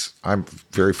mistakes. I'm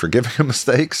very forgiving of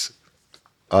mistakes,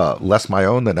 less my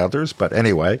own than others. But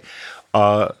anyway,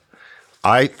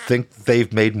 I think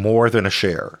they've made more than a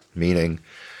share, meaning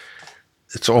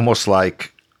it's almost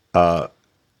like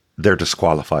they're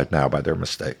disqualified now by their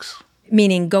mistakes.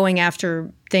 Meaning going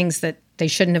after things that they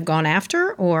shouldn't have gone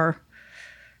after, or?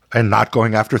 And not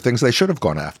going after things they should have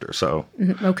gone after. So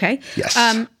okay, yes.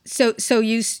 So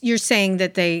you're saying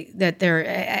that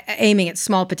they're aiming at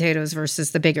small potatoes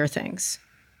versus the bigger things.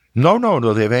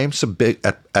 No. They've aimed some big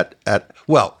at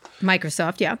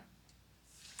Microsoft, yeah.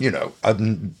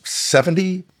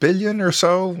 70 billion or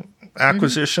so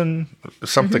acquisition,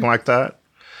 something like that,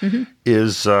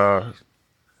 is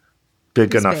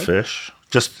big enough fish.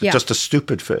 Just a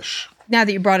stupid fish. Now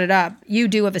that you brought it up, you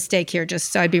do have a stake here,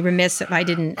 just so I'd be remiss if I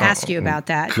didn't ask you about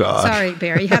that. God. Sorry,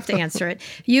 Barry, you have to answer it.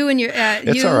 You and your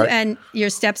right. and your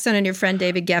stepson and your friend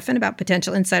David Geffen about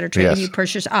potential insider trading. Yes. You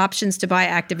purchased options to buy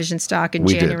Activision stock in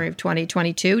January of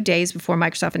 2022, days before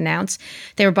Microsoft announced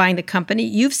they were buying the company.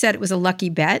 You've said it was a lucky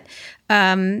bet.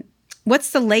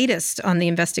 What's the latest on the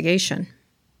investigation?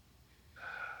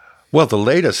 Well, the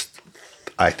latest,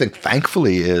 I think,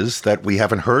 thankfully, is that we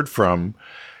haven't heard from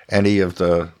any of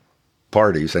the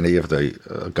parties, any of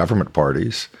the government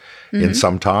parties in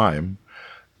some time.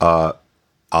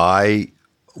 I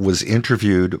was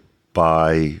interviewed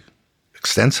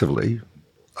extensively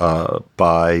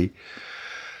by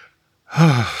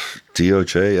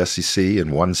DOJ, SEC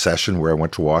in one session where I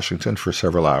went to Washington for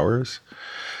several hours.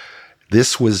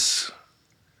 This was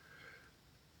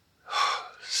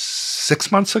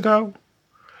 6 months ago.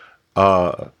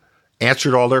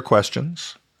 Answered all their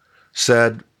questions,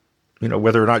 said,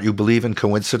 whether or not you believe in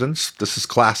coincidence, this is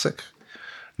classic.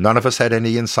 None of us had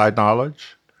any inside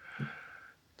knowledge.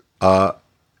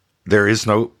 There is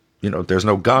there's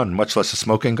no gun, much less a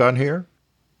smoking gun here.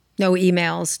 No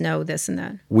emails, no this and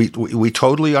that. We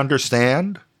totally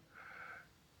understand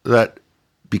that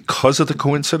because of the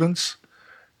coincidence,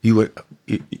 you're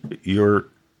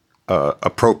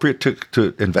appropriate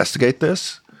to investigate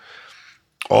this.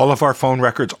 All of our phone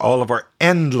records, all of our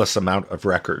endless amount of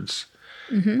records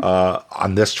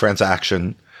on this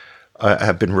transaction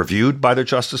have been reviewed by the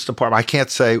Justice Department. I can't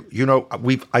say,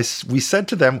 we said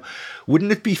to them,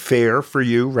 wouldn't it be fair for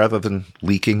you, rather than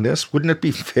leaking this, wouldn't it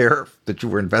be fair that you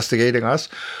were investigating us?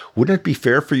 Wouldn't it be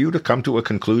fair for you to come to a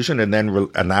conclusion and then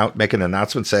make an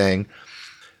announcement saying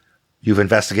you've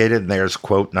investigated and there's,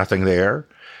 quote, nothing there?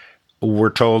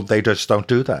 we're told they just don't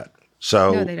do that.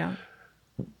 So no, they don't.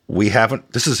 We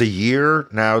haven't. This is a year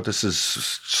now. This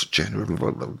is January,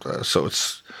 so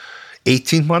it's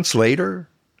 18 months later,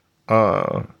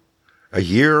 a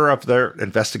year of their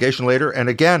investigation later. And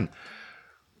again,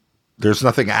 there's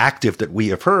nothing active that we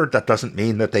have heard. That doesn't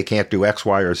mean that they can't do X,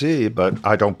 Y, or Z, but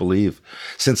I don't believe,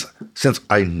 since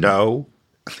I know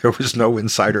there was no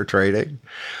insider trading,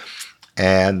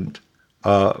 and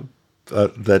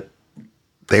that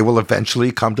they will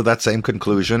eventually come to that same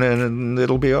conclusion, and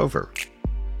it'll be over.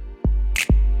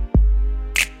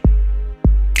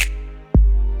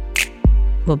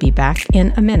 We'll be back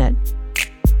in a minute.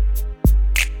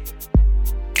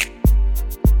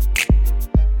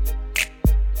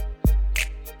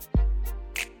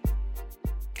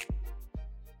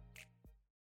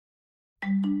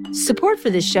 Support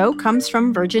for this show comes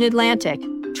from Virgin Atlantic.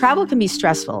 Travel can be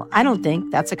stressful. I don't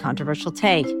think that's a controversial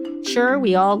take. Sure,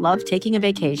 we all love taking a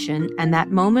vacation, and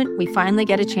that moment we finally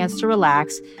get a chance to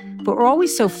relax, but we're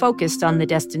always so focused on the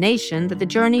destination that the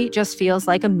journey just feels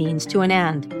like a means to an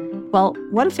end. Well,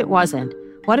 what if it wasn't?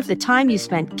 What if the time you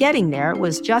spent getting there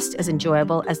was just as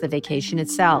enjoyable as the vacation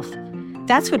itself?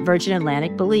 That's what Virgin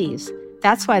Atlantic believes.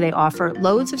 That's why they offer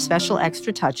loads of special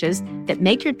extra touches that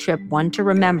make your trip one to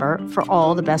remember for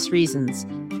all the best reasons.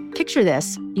 Picture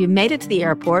this. You've made it to the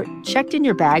airport, checked in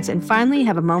your bags, and finally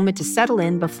have a moment to settle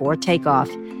in before takeoff.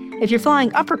 If you're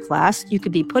flying upper class, you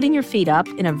could be putting your feet up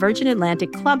in a Virgin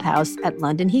Atlantic clubhouse at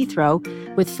London Heathrow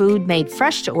with food made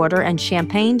fresh to order and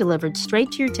champagne delivered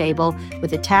straight to your table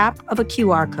with a tap of a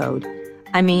QR code.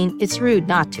 I mean, it's rude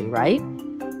not to, right?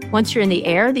 Once you're in the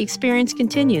air, the experience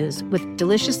continues with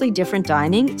deliciously different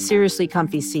dining, seriously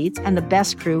comfy seats, and the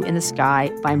best crew in the sky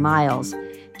by miles.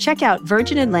 Check out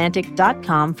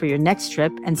virginatlantic.com for your next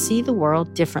trip and see the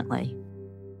world differently.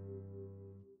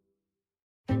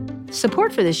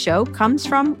 Support for this show comes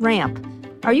from Ramp.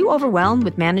 Are you overwhelmed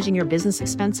with managing your business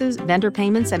expenses, vendor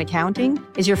payments, and accounting?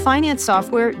 Is your finance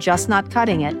software just not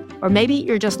cutting it? Or maybe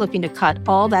you're just looking to cut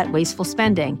all that wasteful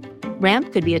spending.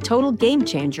 Ramp could be a total game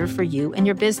changer for you and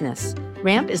your business.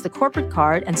 Ramp is the corporate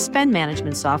card and spend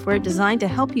management software designed to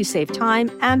help you save time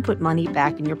and put money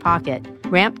back in your pocket.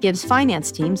 Ramp gives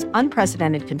finance teams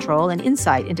unprecedented control and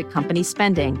insight into company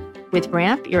spending. With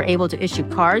Ramp, you're able to issue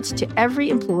cards to every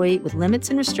employee with limits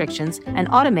and restrictions and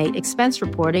automate expense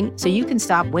reporting so you can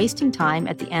stop wasting time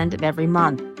at the end of every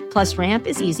month. Plus, Ramp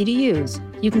is easy to use.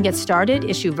 You can get started,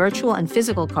 issue virtual and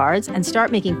physical cards, and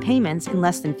start making payments in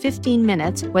less than 15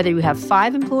 minutes, whether you have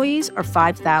 5 employees or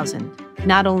 5,000.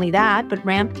 Not only that, but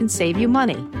Ramp can save you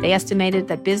money. They estimated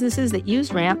that businesses that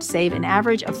use Ramp save an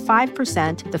average of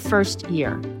 5% the first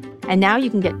year. And now you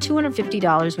can get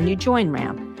 $250 when you join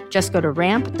Ramp. Just go to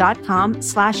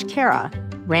ramp.com/Kara,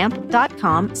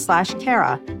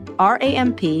 ramp.com/Kara,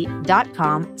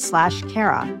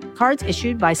 ramp.com/Kara. Cards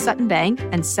issued by Sutton Bank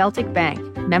and Celtic Bank,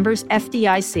 members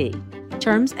FDIC.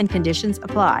 Terms and conditions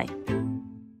apply.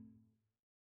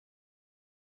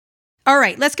 All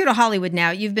right, let's go to Hollywood now.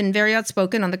 You've been very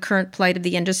outspoken on the current plight of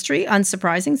the industry,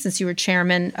 unsurprising since you were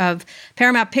chairman of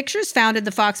Paramount Pictures, founded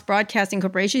the Fox Broadcasting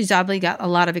Corporation. You've obviously got a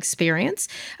lot of experience.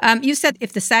 You said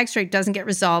if the SAG strike doesn't get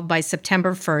resolved by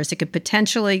September 1st, it could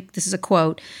potentially, this is a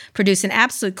quote, produce an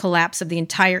absolute collapse of the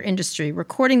entire industry.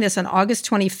 Recording this on August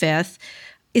 25th.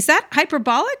 Is that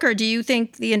hyperbolic, or do you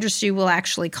think the industry will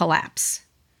actually collapse?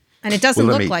 And it doesn't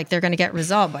look like they're going to get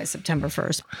resolved by September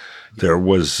 1st. There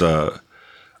was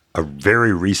a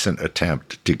very recent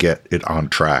attempt to get it on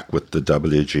track with the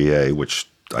WGA, which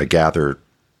I gather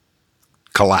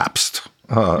collapsed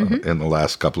in the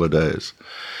last couple of days.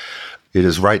 It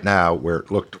is right now where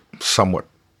it looked somewhat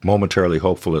momentarily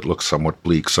hopeful, it looks somewhat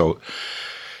bleak. So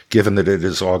given that it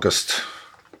is August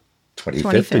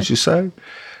 25th, as you say,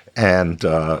 and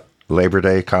Labor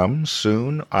Day comes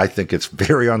soon, I think it's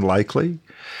very unlikely.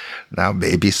 Now,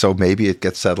 maybe it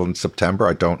gets settled in September.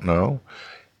 I don't know.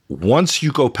 Once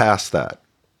you go past that,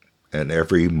 and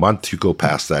every month you go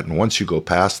past that, and once you go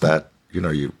past that,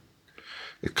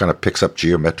 it kind of picks up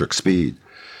geometric speed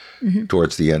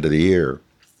towards the end of the year.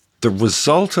 The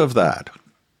result of that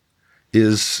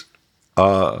is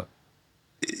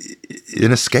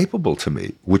inescapable to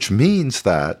me, which means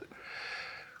that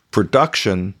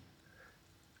production,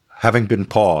 having been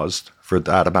paused for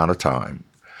that amount of time,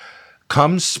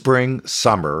 come spring,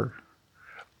 summer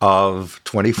of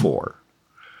 24,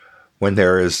 when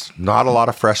there is not a lot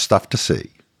of fresh stuff to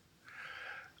see,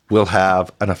 will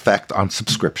have an effect on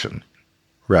subscription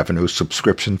revenue,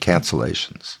 subscription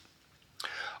cancellations.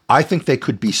 I think they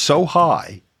could be so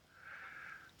high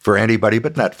for anybody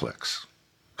but Netflix,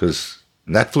 because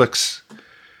Netflix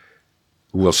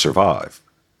will survive.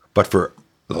 But for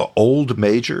the old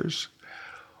majors,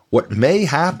 what may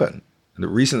happen, and the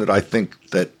reason that I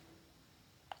think that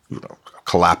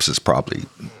collapse is probably,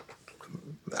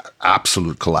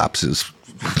 absolute collapse is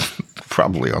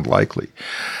probably unlikely,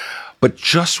 but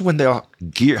just when they'll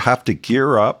have to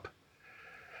gear up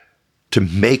to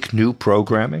make new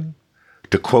programming,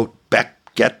 to quote,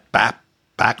 get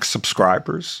back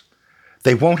subscribers,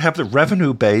 they won't have the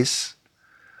revenue base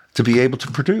to be able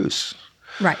to produce.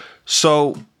 Right.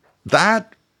 So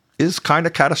that is kind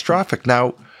of catastrophic.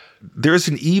 Now, there's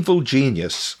an evil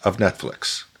genius of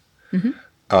Netflix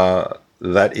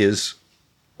that is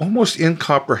almost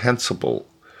incomprehensible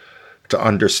to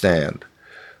understand,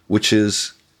 which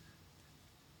is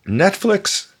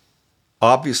Netflix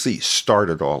obviously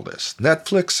started all this.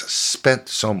 Netflix spent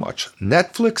so much.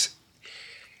 Netflix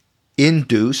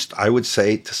induced, I would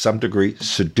say to some degree,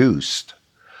 seduced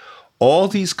all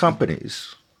these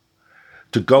companies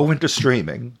to go into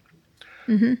streaming,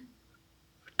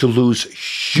 to lose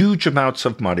huge amounts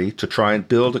of money to try and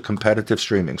build a competitive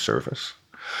streaming service.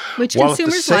 Which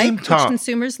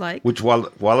consumers like.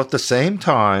 While at the same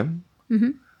time,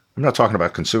 I'm not talking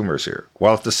about consumers here,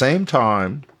 while at the same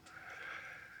time,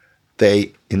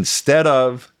 they, instead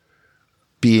of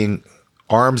being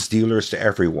arms dealers to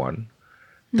everyone,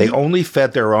 they only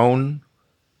fed their own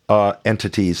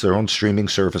entities, their own streaming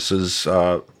services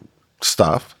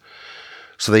stuff.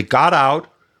 So they got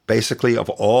out, basically, of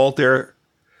all their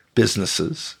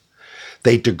businesses.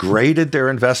 They degraded their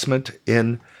investment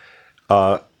in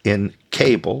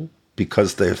cable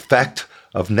because the effect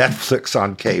of Netflix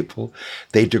on cable.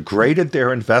 They degraded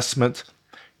their investment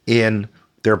in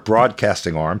their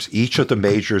broadcasting arms. Each of the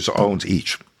majors owns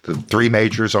each. The three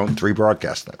majors own 3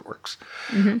 broadcast networks.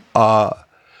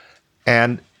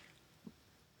 And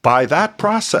by that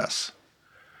process,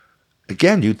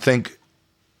 again, you'd think,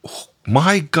 oh,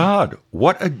 my God,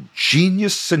 what a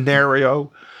genius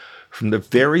scenario from the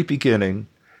very beginning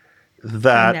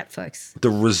that Netflix. The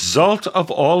result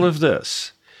of all of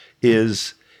this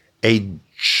is a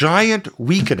giant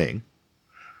weakening,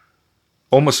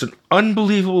 almost an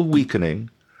unbelievable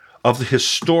weakening of the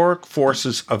historic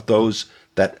forces of those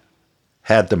that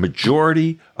had the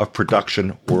majority of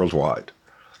production worldwide.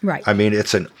 Right. I mean,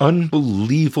 it's an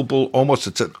unbelievable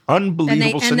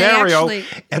scenario.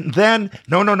 And then,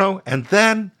 and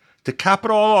then to cap it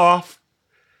all off,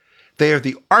 they are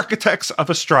the architects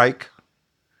of a strike,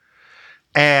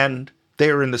 and they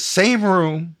are in the same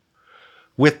room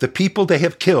with the people they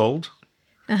have killed,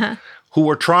 who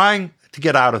are trying to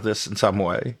get out of this in some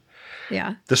way.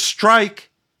 Yeah. The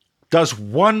strike does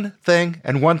one thing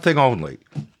and one thing only.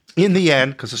 In the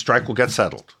end, because the strike will get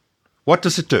settled. What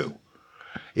does it do?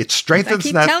 It strengthens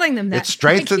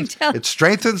Netflix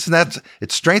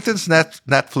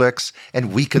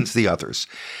and weakens the others.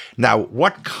 Now,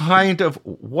 what kind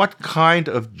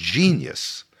of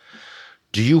genius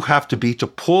do you have to be to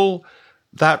pull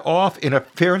that off in a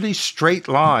fairly straight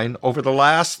line over the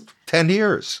last 10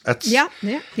 years?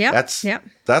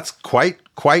 That's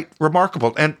quite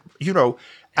remarkable. And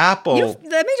Apple.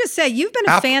 Let me just say, you've been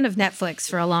a fan of Netflix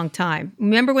for a long time.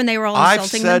 Remember when they were all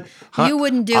insulting them? You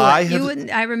wouldn't do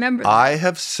it. I remember that. I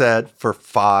have said for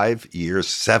 5 years,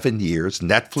 7 years,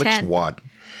 Netflix 10. won.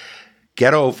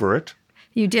 Get over it.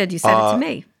 You did. You said it to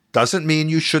me. Doesn't mean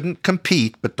you shouldn't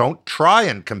compete, but don't try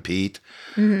and compete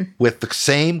with the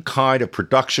same kind of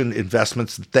production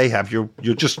investments that they have. You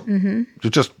just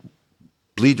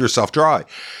bleed yourself dry.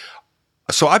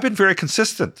 So I've been very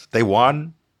consistent. They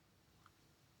won.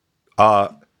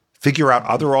 Figure out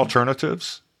other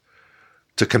alternatives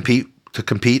to compete.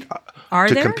 Are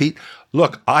there?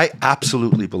 Look, I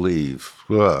absolutely believe.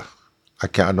 I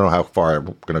don't know how far I'm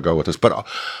going to go with this, but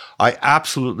I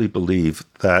absolutely believe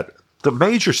that the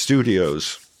major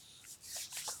studios,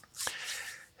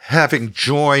 having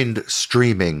joined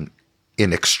streaming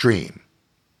in extreme,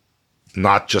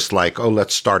 not just like, oh,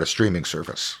 let's start a streaming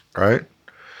service, right?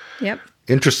 Yep.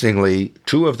 Interestingly,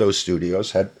 2 of those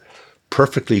studios had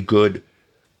perfectly good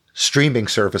streaming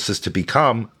services to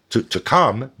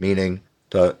come, meaning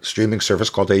the streaming service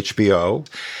called HBO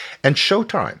and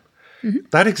Showtime.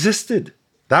 That existed.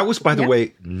 That was, by the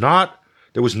way,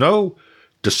 there was no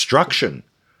destruction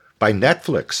by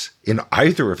Netflix in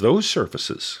either of those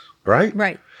services, right?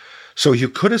 Right. So you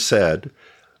could have said,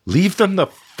 leave them the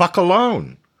fuck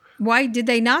alone. Why did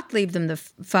they not leave them the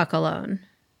fuck alone?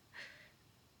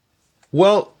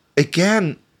 Well,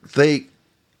 again, they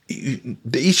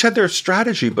each had their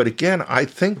strategy, but again, I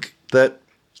think that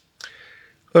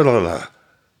let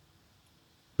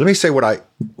me say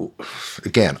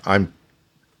I'm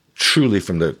truly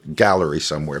from the gallery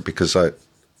somewhere because I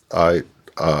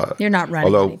you're not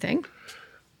running anything.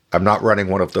 I'm not running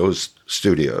one of those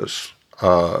studios.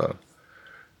 You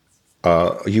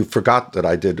forgot that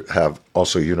I did have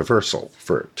also Universal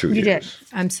for 2 years. You did.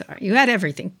 I'm sorry. You had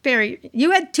everything.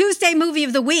 You had Tuesday Movie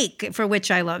of the Week, for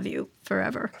which I love you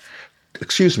forever.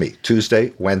 Excuse me,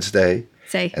 Tuesday, Wednesday,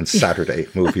 and Saturday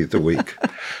Movie of the Week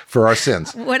for our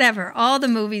sins. Whatever. All the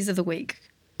movies of the week.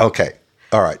 Okay.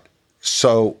 All right.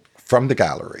 So from the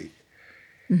gallery,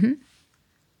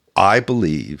 I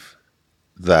believe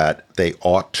that they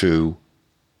ought to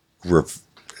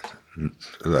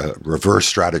reverse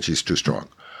strategy is too strong.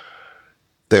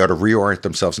 They ought to reorient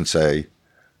themselves and say,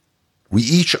 we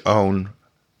each own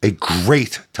a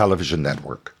great television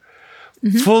network,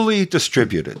 fully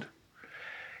distributed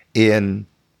in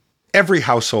every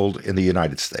household in the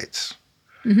United States.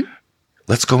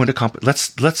 Let's go into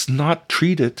let's not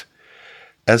treat it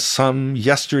as some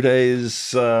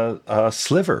yesterday's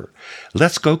sliver.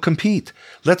 Let's go compete.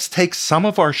 Let's take some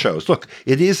of our shows. Look,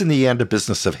 it is in the end a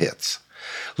business of hits.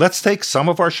 Let's take some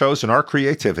of our shows and our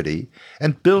creativity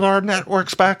and build our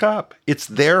networks back up. It's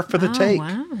there for the take.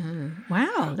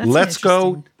 Wow. That's let's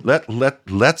go.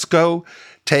 Let's go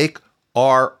take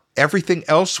our everything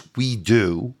else we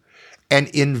do and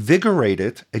invigorate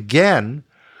it again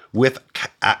with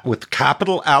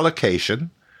capital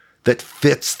allocation that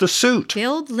fits the suit.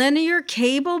 Build linear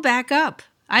cable back up.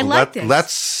 I like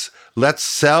this. Let's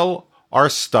sell our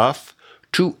stuff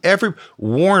to every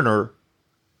Warner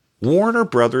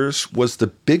Brothers was the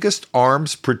biggest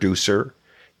arms producer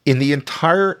in the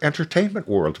entire entertainment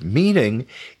world, meaning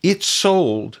it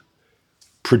sold,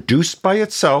 produced by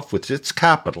itself with its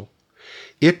capital,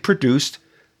 it produced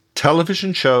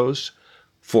television shows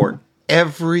for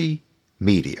every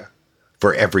media,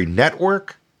 for every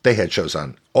network. They had shows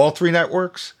on all three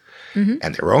networks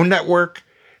and their own network.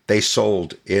 They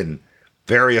sold in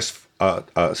various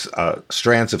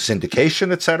strands of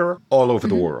syndication, et cetera, all over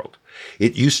the world.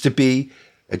 It used to be,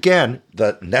 again,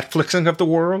 the Netflixing of the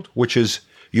world, which is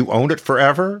you own it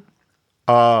forever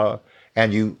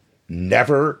and you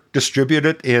never distribute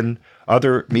it in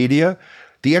other media.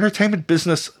 The entertainment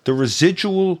business, the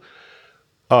residual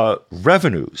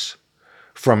revenues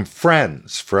from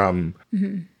Friends, from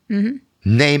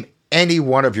name any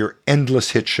one of your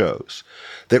endless hit shows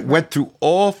that went through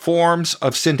all forms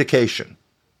of syndication,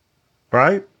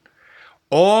 right?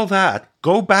 All that,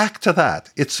 go back to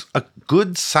that. It's a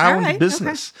good, sound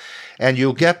business. Okay. And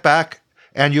you'll get back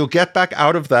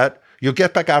out of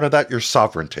that your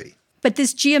sovereignty. But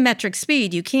this geometric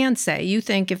speed, you can say, you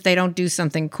think if they don't do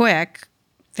something quick,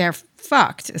 they're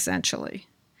fucked, essentially,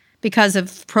 because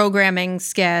of programming,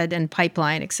 sched, and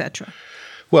pipeline, et cetera.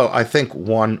 Well, I think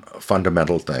one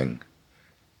fundamental thing,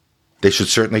 they should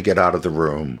certainly get out of the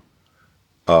room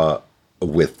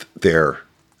with their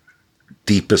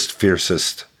deepest,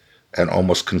 fiercest, and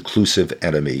almost conclusive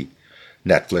enemy,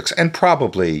 Netflix, and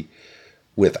probably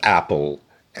with Apple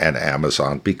and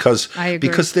Amazon, because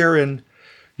they're in,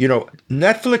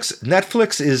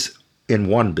 Netflix is in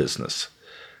one business,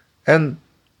 and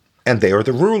they are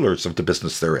the rulers of the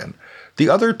business they're in. The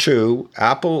other two,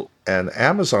 Apple and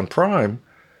Amazon Prime,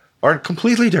 are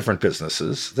completely different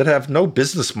businesses that have no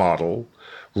business model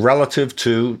relative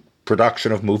to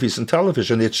production of movies and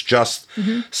television. It's just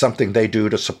something they do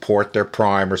to support their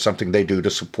Prime or something they do to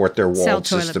support their walled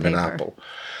system in Apple.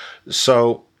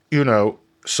 So,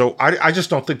 I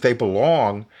just don't think they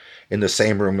belong in the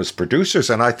same room as producers.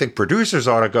 And I think producers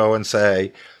ought to go and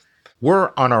say,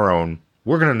 we're on our own.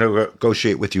 We're going to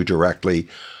negotiate with you directly.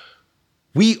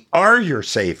 We are your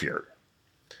savior.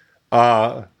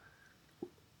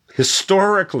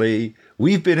 Historically,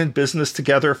 we've been in business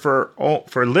together for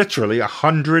literally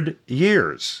 100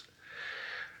 years.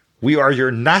 We are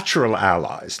your natural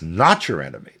allies, not your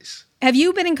enemies. Have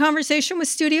you been in conversation with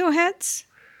studio heads?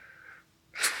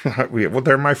 Well,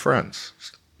 they're my friends.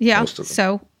 Yeah. Most of them.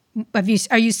 So,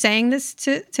 are you saying this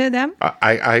to them?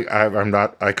 I'm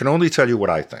not. I can only tell you what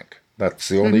I think. That's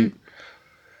the only.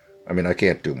 I mean, I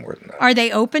can't do more than that. Are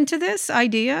they open to this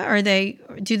idea?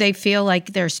 Do they feel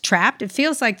like they're trapped? It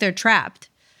feels like they're trapped.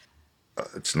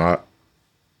 It's not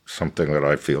something that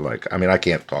I feel like. I mean, I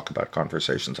can't talk about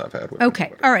conversations I've had with them.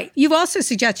 Okay, all right. You've also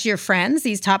suggested to your friends,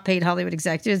 these top-paid Hollywood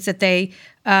executives, that they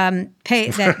and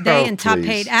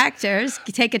top-paid actors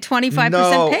take a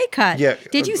 25% pay cut. Yeah,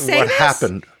 did you say what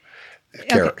happened?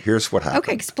 Tara, here's what happened.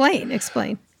 Okay,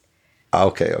 explain.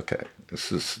 Okay.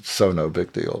 This is so no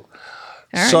big deal.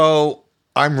 Right. So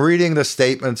I'm reading the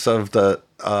statements of SAG,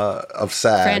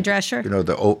 Fran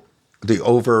Drescher, the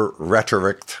over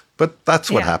rhetoric, but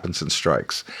that's what happens in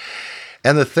strikes.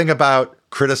 And the thing about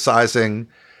criticizing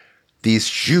these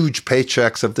huge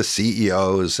paychecks of the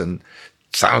CEOs and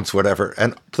sounds whatever.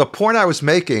 And the point I was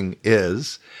making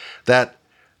is that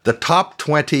the top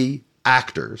 20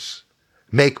 actors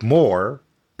make more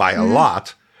by a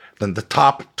lot than the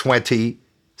top 20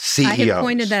 CEOs. I had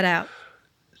pointed that out.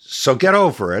 So get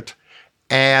over it.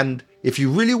 And if you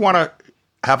really want to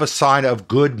have a sign of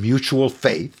good mutual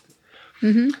faith,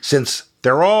 since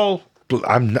they're all,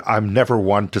 I'm never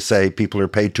one to say people are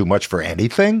paid too much for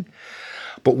anything.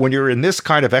 But when you're in this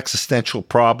kind of existential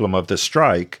problem of the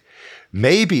strike,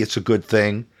 maybe it's a good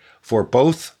thing for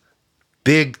both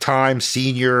big-time,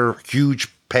 senior, huge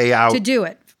payout to do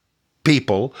it.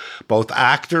 People, both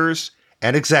actors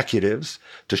and executives,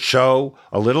 to show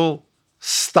a little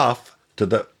stuff to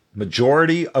the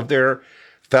majority of their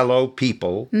fellow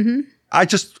people. I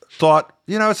just thought,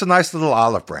 it's a nice little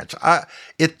olive branch.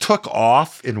 It took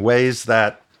off in ways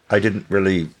that I didn't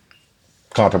really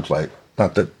contemplate.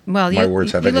 Not that my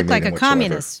words have any meaning whatsoever. You look like a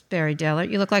communist, Barry Diller.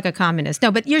 You look like a communist. No,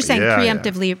 but you're saying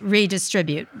preemptively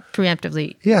redistribute.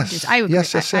 Preemptively. Yes. I agree.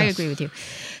 Yes. I agree with you.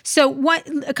 So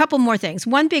a couple more things.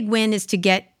 One big win is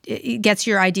gets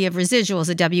your idea of residuals.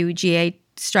 The WGA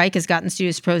strike has gotten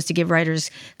Studios Pros to give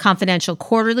writers confidential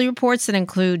quarterly reports that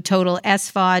include total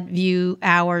SVOD view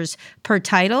hours per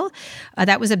title.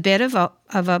 That was a bit of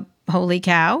a holy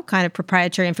cow kind of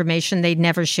proprietary information they'd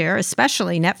never share,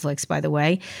 especially Netflix, by the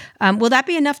way. Will that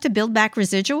be enough to build back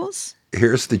residuals?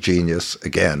 Here's the genius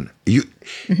again.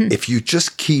 If you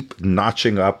just keep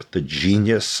notching up the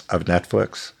genius of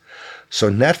Netflix. So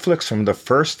Netflix from the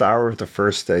first hour of the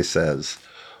first day says,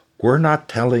 we're not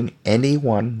telling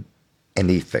anyone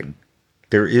anything.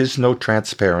 There is no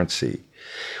transparency.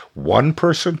 One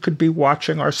person could be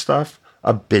watching our stuff,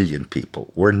 1 billion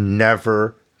people. We're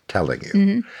never telling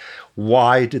you.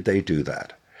 Why did they do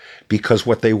that? Because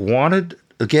what they wanted,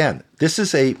 again, this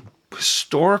is a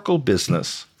historical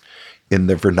business in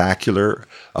the vernacular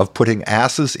of putting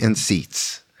asses in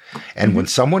seats. And when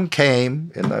someone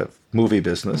came in the movie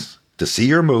business to see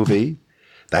your movie,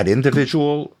 that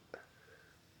individual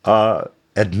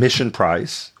admission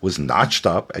price was notched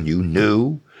up, and you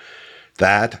knew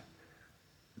that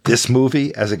this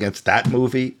movie, as against that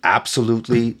movie,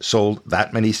 absolutely sold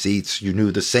that many seats. You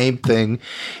knew the same thing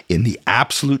in the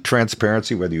absolute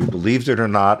transparency, whether you believed it or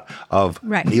not, of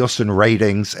Nielsen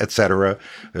ratings, etc.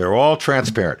 They're all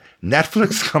transparent.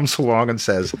 Netflix comes along and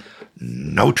says,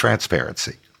 no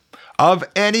transparency of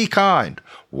any kind.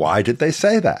 Why did they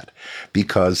say that?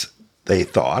 Because they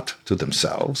thought to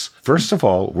themselves, first of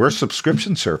all, we're a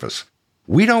subscription service.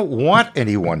 We don't want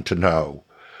anyone to know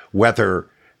whether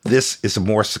this is a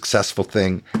more successful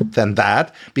thing than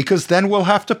that, because then we'll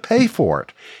have to pay for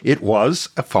it. It was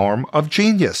a form of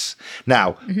genius.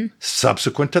 Now,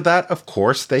 subsequent to that, of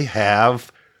course, they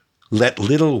have let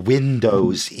little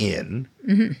windows in,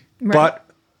 but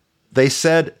they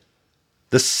said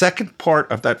the second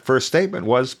part of that first statement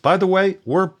was, by the way,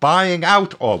 we're buying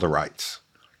out all the rights.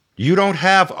 You don't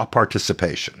have a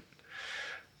participation.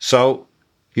 So,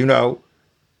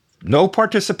 no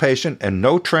participation and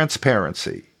no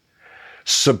transparency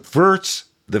subverts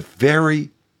the very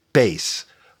base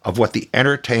of what the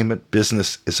entertainment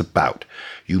business is about.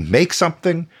 You make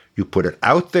something, you put it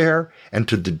out there, and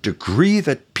to the degree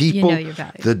that people,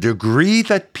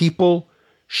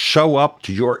 show up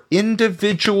to your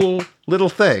individual little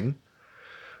thing,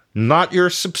 not your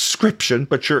subscription,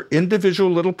 but your individual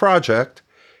little project,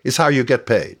 is how you get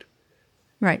paid.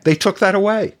 Right. They took that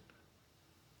away.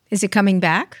 Is it coming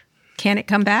back? Can it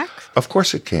come back? Of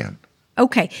course it can.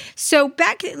 Okay. So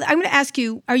I'm going to ask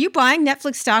you, are you buying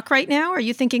Netflix stock right now? Are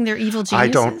you thinking they're evil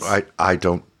geniuses? I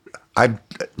don't.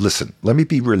 Listen, let me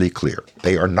be really clear.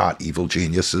 They are not evil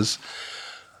geniuses.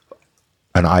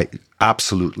 And I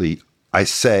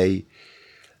say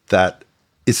that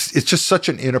it's just such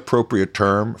an inappropriate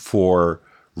term for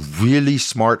really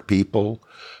smart people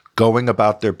going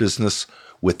about their business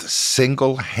with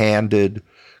single-handed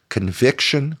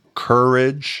conviction,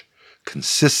 courage,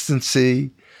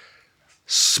 consistency,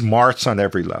 smarts on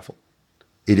every level.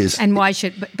 It is, and why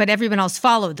should? But everyone else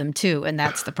followed them too, and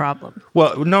that's the problem.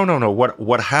 Well, no.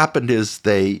 What happened is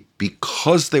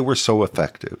because they were so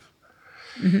effective,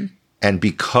 and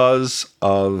because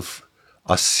of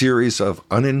a series of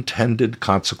unintended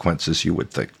consequences, you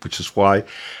would think, which is why,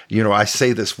 I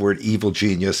say this word evil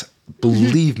genius.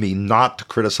 Believe me, not to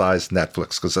criticize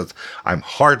Netflix, because I'm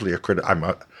hardly a critic.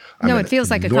 It feels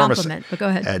like a compliment, but go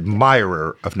ahead.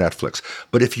 Admirer of Netflix.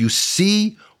 But if you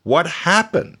see what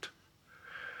happened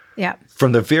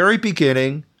from the very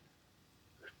beginning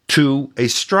to a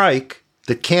strike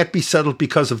that can't be settled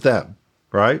because of them,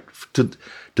 right? To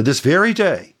this very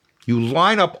day, you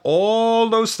line up all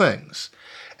those things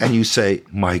and you say,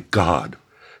 my God,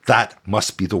 that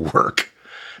must be the work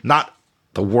not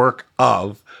the work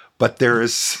of, but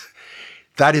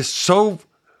that is so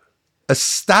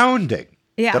astounding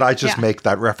that I just make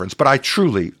that reference. But I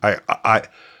truly, I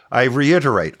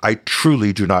reiterate, I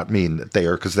truly do not mean that they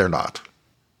are, because they're not.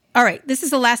 All right, this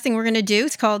is the last thing we're going to do.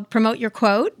 It's called Promote Your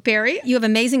Quote. Barry, you have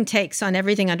amazing takes on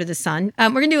everything under the sun. We're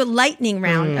going to do a lightning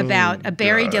round about a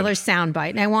Barry Diller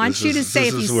soundbite. And I want you to say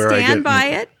if you stand by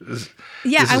it.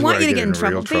 I want you to get in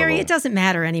trouble. Barry, it doesn't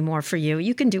matter anymore for you.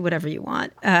 You can do whatever you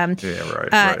want. Right.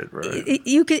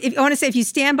 You could, if I want to say if you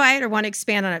stand by it or want to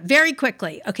expand on it very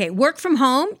quickly. Okay, work from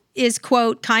home is,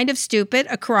 quote, kind of stupid,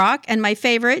 a crock, and my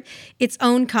favorite, its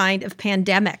own kind of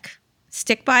pandemic.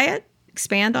 Stick by it?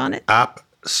 Expand on it?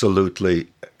 Absolutely,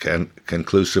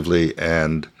 conclusively,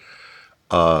 and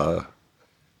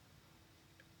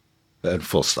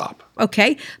full stop.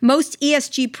 Okay. Most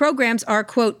ESG programs are,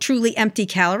 quote, truly empty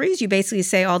calories. You basically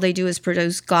say all they do is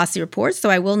produce glossy reports. So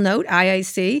I will note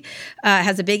IIC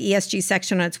has a big ESG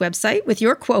section on its website with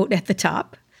your quote at the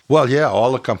top. Well, yeah,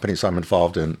 all the companies I'm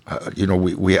involved in,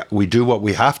 we do what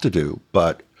we have to do,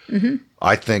 but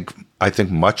I think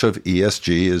much of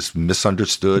ESG is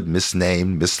misunderstood,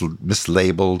 misnamed,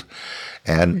 mislabeled,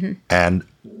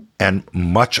 and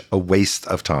much a waste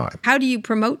of time. How do you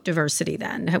promote diversity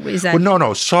then? Is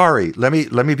that sorry. Let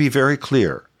me be very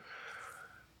clear.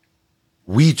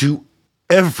 We do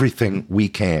everything we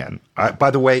can.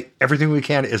 By the way, everything we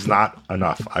can is not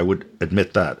enough. I would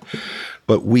admit that,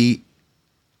 but we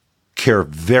care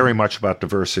very much about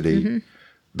diversity.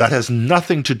 That has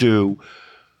nothing to do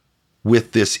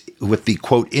with the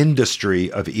quote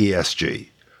industry of ESG,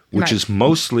 which is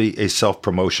mostly a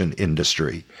self-promotion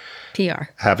industry. PR.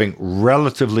 Having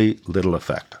relatively little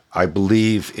effect. I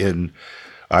believe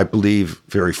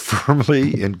very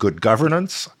firmly in good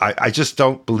governance. I just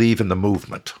don't believe in the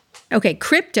movement. Okay,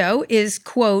 crypto is,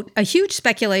 quote, a huge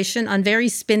speculation on very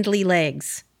spindly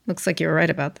legs. Looks like you were right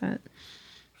about that.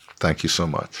 Thank you so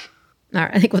much. All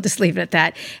right, I think we'll just leave it at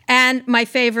that. And my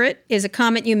favorite is a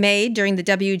comment you made during the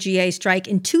WGA strike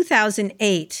in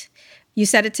 2008. You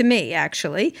said it to me,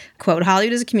 actually. Quote,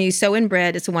 Hollywood is a community so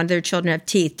inbred, it's a wonder their children have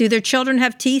teeth. Do their children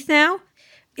have teeth now?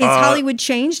 Is Hollywood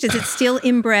changed? Is it still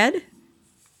inbred?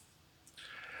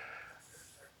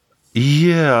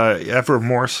 Yeah, ever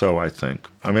more so, I think.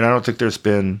 I mean, I don't think there's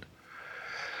been...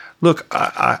 Look,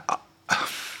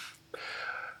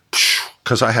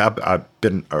 because I've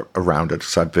been around it,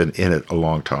 because I've been in it a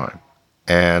long time.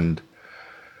 And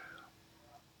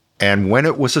when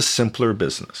it was a simpler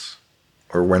business,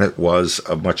 or when it was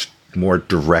a much more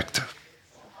direct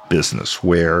business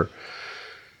where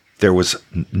there was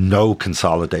no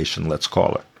consolidation, let's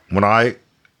call it. When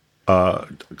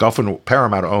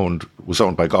Paramount was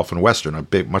owned by Gulf and Western, a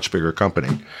much bigger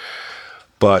company,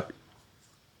 but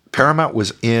Paramount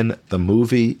was in the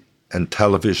movie and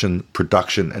television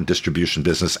production and distribution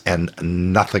business and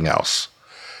nothing else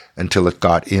until it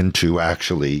got into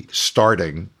actually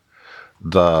starting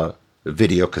the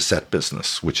video cassette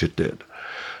business, which it did.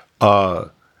 All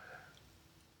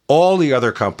the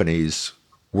other companies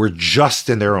were just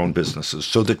in their own businesses.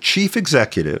 So the chief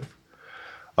executive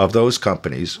of those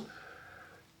companies,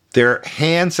 their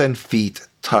hands and feet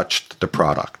touched the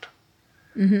product.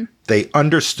 They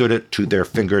understood it to their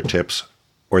fingertips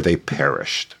or they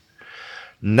perished.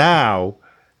 Now,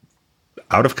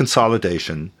 out of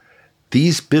consolidation,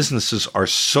 these businesses are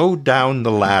so down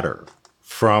the ladder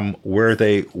from where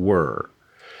they were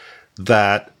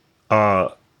that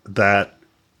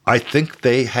I think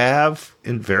they have,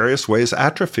 in various ways,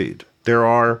 atrophied. There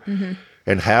are,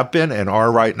 and have been, and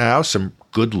are right now, some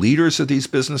good leaders of these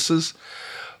businesses.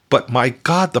 But my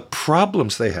God, the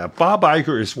problems they have. Bob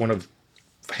Iger is one of,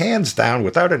 hands down,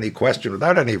 without any question,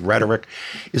 without any rhetoric,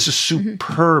 is a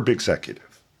superb executive.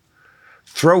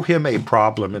 Throw him a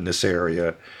problem in this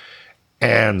area,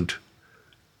 and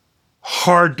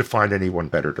hard to find anyone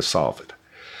better to solve it.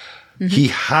 He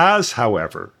has,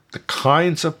 however, the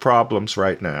kinds of problems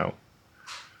right now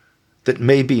that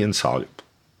may be insoluble,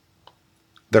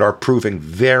 that are proving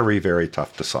very, very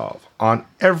tough to solve on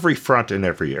every front in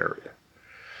every area.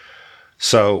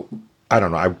 So, I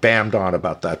don't know, I bammed on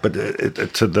about that, but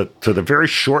to the very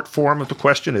short form of the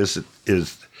question is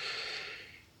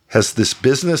has this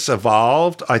business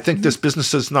evolved? I think this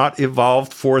business has not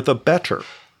evolved for the better.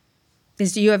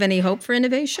 Do you have any hope for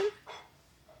innovation?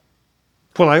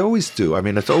 Well, I always do. I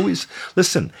mean, it's always,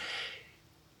 listen,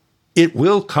 it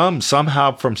will come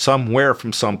somehow from somewhere,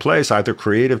 from someplace, either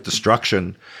creative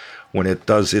destruction when it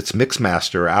does its mix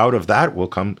master. Out of that will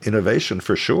come innovation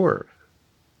for sure.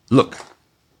 Look,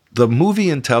 the movie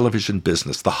and television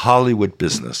business, the Hollywood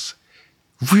business,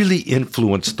 really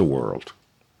influenced the world.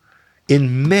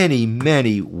 in many,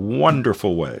 many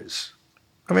wonderful ways.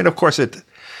 I mean, of course, it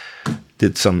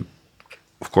did some,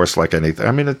 of course, like anything.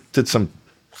 I mean, it did some,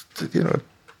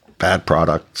 bad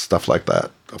product, stuff like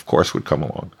that, of course, would come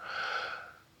along.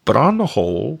 But on the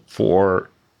whole, for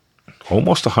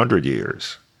almost 100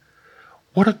 years,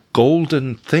 what a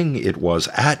golden thing it was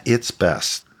at its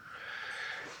best.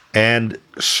 And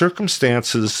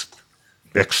circumstances,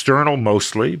 external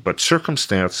mostly, but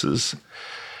circumstances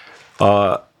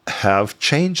have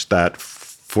changed that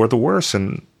for the worse,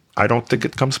 and I don't think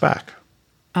it comes back.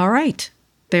 All right.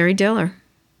 Barry Diller,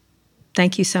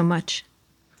 thank you so much.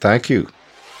 Thank you.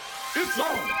 It's on.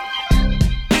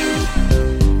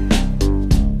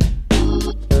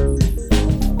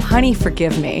 Honey,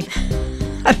 forgive me.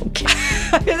 I don't care.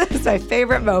 This is my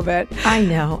favorite moment. I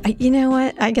know. You know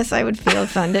what? I guess I would feel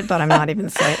offended, but I'm not even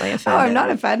slightly offended. Oh, I'm not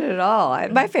offended at all.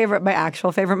 My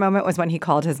actual favorite moment was when he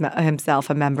called himself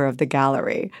a member of the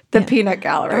gallery, the Peanut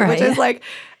Gallery, which is like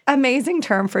amazing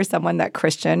term for someone that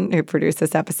Christian, who produced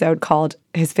this episode, called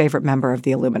his favorite member of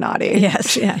the Illuminati.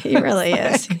 Yes, yeah, he really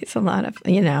is. He's a lot of,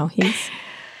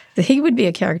 he would be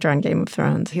a character on Game of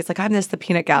Thrones. He's like, I'm the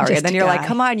Peanut Gallery. And then you're like,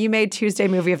 come on, you made Tuesday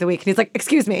movie of the week. And he's like,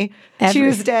 excuse me,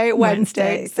 Tuesday,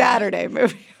 Wednesday, Saturday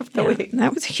movie of the week.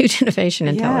 That was a huge innovation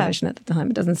in television at the time.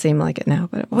 It doesn't seem like it now,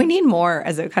 but it was. We need more,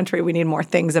 as a country, we need more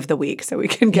things of the week so we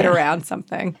can get around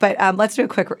something. But let's do a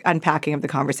quick unpacking of the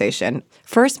conversation.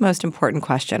 First most important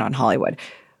question on Hollywood.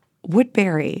 Would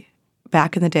Barry,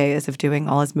 back in the days of doing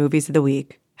all his movies of the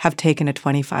week, have taken a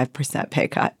 25% pay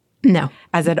cut? No.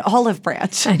 As an olive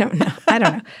branch? I don't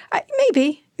know.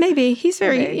 Maybe. He's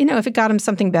very, if it got him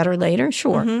something better later,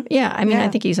 sure. Mm-hmm. Yeah. I mean, I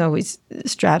think he's always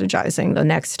strategizing the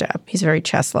next step. He's very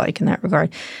chess-like in that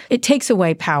regard. It takes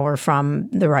away power from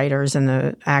the writers and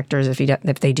the actors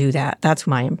if they do that. That's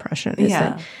my impression. Is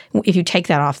that if you take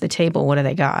that off the table, what do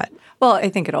they got? Well, I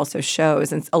think it also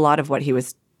shows, and a lot of what he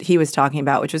was talking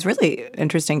about, which was really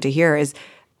interesting to hear, is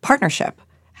partnership.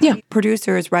 Yeah.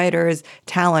 Producers, writers,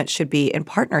 talent should be in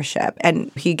partnership.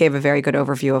 And he gave a very good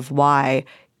overview of why,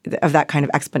 of that kind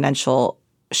of exponential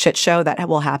shit show that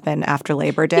will happen after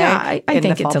Labor Day. Yeah, I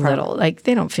think it's a little,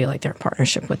 they don't feel like they're in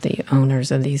partnership with the owners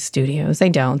of these studios. They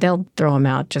don't. They'll throw them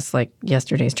out just like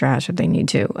yesterday's trash if they need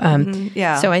to.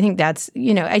 So I think that's,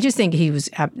 I just think he was,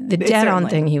 the dead-on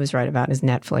thing he was right about is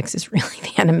Netflix is really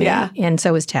the enemy. Yeah. And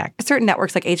so is tech. Certain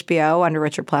networks like HBO under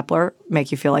Richard Plepler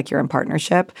make you feel like you're in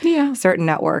partnership. Yeah. Certain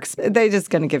networks, they're just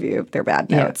going to give you their bad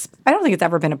notes. Yeah. I don't think it's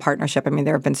ever been a partnership. I mean,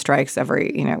 there have been strikes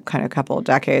every, kind of couple of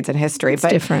decades in history. It's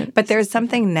different. But there's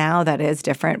something now that is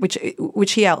different,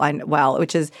 which he outlined well,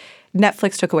 which is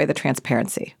Netflix took away the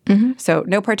transparency. Mm-hmm. So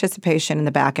no participation in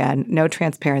the back end, no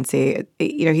transparency.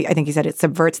 I think he said it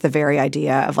subverts the very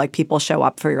idea of people show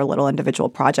up for your little individual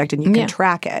project and you can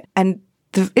track it. And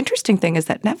the interesting thing is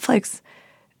that Netflix,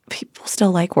 people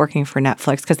still like working for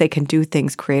Netflix because they can do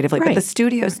things creatively. Right. But the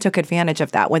studios took advantage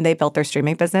of that. When they built their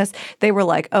streaming business, they were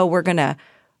like, oh, we're going to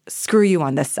screw you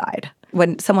on this side.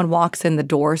 When someone walks in the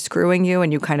door screwing you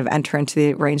and you kind of enter into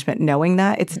the arrangement knowing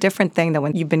that, it's a different thing than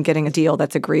when you've been getting a deal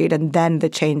that's agreed and then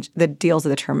the deals of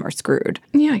the term are screwed.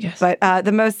 Yeah, I guess. But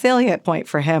the most salient point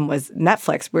for him was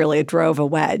Netflix really drove a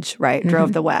wedge, right? Mm-hmm.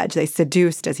 Drove the wedge. They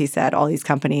seduced, as he said, all these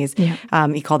companies. Yeah.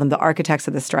 He called them the architects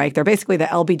of the strike. They're basically the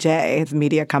LBJ, the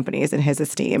media companies in his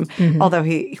esteem, although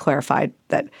he clarified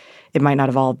that it might not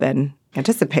have all been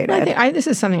anticipated. Well, this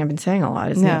is something I've been saying a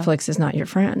lot, is Netflix is not your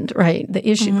friend, right? The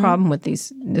issue problem with these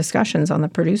discussions on the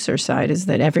producer side is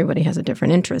that everybody has a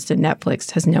different interest, and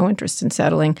Netflix has no interest in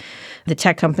settling. The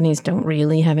tech companies don't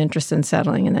really have interest in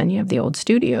settling, and then you have the old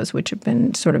studios, which have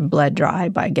been sort of bled dry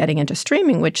by getting into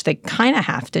streaming, which they kind of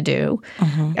have to do.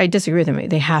 Mm-hmm. I disagree with them.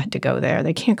 They had to go there.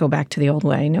 They can't go back to the old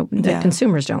way. No, the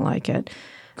consumers don't like it.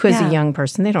 Quizzy young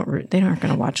person, they aren't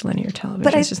going to watch linear television.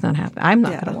 But it's just not happening. I'm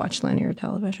not going to watch linear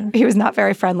television. He was not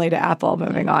very friendly to Apple.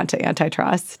 Moving on to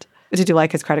antitrust. Did you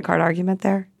like his credit card argument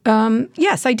there?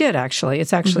 Yes, I did actually.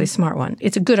 It's actually a smart one.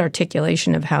 It's a good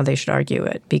articulation of how they should argue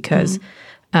it because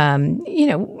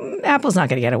Apple's not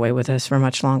going to get away with this for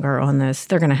much longer on this.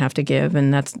 They're going to have to give,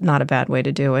 and that's not a bad way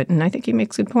to do it. And I think he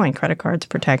makes a good point. Credit cards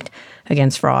protect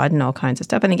against fraud and all kinds of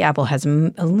stuff. I think Apple has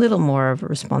a little more of a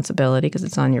responsibility because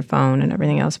it's on your phone and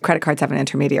everything else. Credit cards have an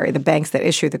intermediary, the banks that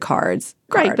issue the cards.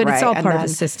 Right, but it's all part of the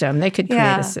system. They could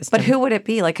create a system. But who would it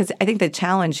be? Because I think the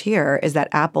challenge here is that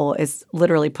Apple is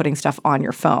literally putting stuff on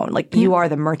your phone. You are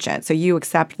the merchant, so you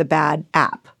accept the bad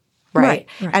app. right?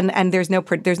 And there's no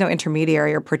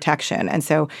intermediary or protection, and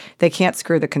so they can't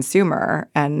screw the consumer.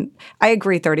 And I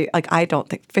agree, I don't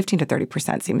think 15 to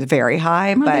 30% seems very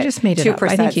high, but they just made it 2% up.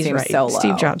 I think he's right. So low.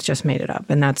 Steve Jobs just made it up,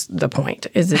 and that's the point.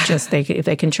 Is it just if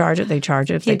they can charge it, they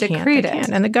charge it. If they can't, they can't.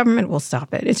 And the government will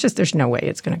stop it. It's just there's no way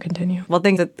it's going to continue. Well,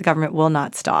 things that the government will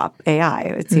not stop AI.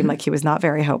 It seemed like he was not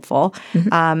very hopeful.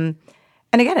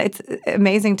 And again, it's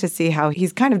amazing to see how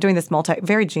he's kind of doing this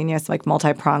very genius,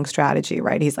 multi-pronged strategy,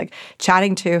 right? He's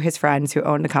chatting to his friends who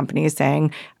own the company,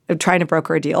 trying to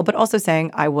broker a deal, but also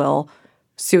saying, I will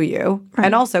sue you,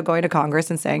 and also going to Congress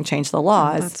and saying, change the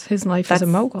laws. That's his life as a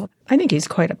mogul. I think he's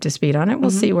quite up to speed on it.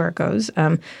 We'll see where it goes.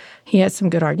 He has some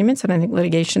good arguments, and I think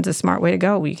litigation's a smart way to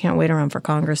go. We can't wait around for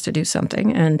Congress to do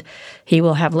something, and he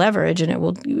will have leverage, and it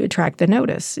will attract the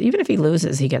notice. Even if he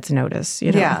loses, he gets notice.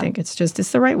 I think it's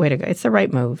the right way to go. It's the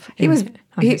right move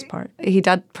on his part. He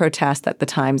did protest that the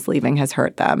Times leaving has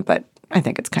hurt them, but I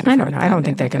think it's kind of hurt them. I don't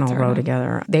think they can all row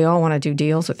together. They all want to do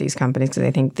deals with these companies because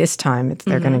they think this time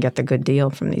they're going to get the good deal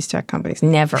from these tech companies.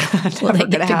 Never will they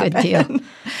get the good deal.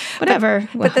 Whatever.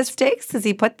 But the stakes, as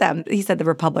he put them, he said the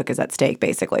Republic is at stake,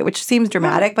 basically, which seems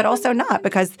dramatic, but also not,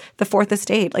 because the Fourth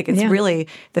Estate, it's really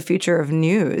the future of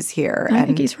news here. I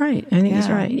think he's right. He's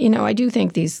right. I do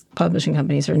think these publishing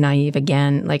companies are naive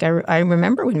again. I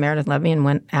remember when Meredith Levien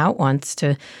went out once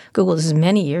to Google, this is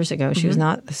many years ago. She was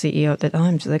not the CEO at the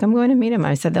time. She's like, I'm going to meet him.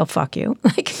 I said, they'll fuck you.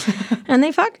 And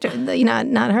they fucked her.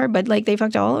 Not her, but they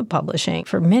fucked all of publishing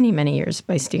for many, many years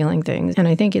by stealing things. And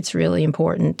I think it's really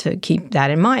important to keep that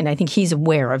in mind. I think he's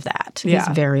aware of that. Yeah.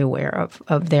 He's very aware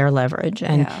of their leverage.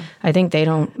 And I think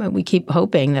we keep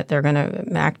hoping that they're going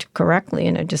to act correctly.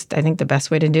 And I think the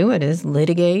best way to do it is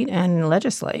litigate and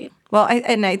legislate. Well,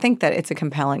 I think that it's a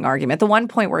compelling argument. The one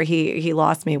point where he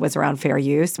lost me was around fair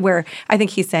use, where I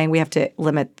think he's saying we have to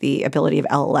limit the ability of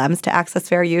LLMs to access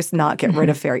fair use, not get rid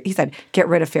of fair – he said get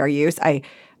rid of fair use. I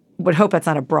would hope that's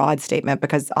not a broad statement,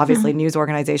 because obviously news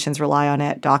organizations rely on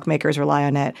it, doc makers rely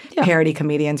on it, parody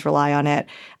comedians rely on it.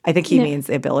 I think he means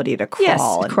the ability to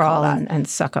crawl and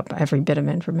suck up every bit of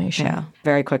information. Yeah,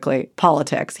 very quickly.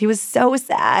 Politics. He was so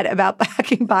sad about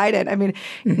backing Biden. I mean,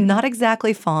 not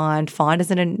exactly fond. Fond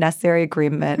isn't a necessary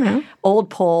agreement. Mm-hmm.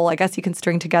 Old poll. I guess you can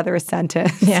string together a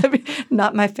sentence. Yeah. I mean,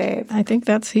 not my fave. I think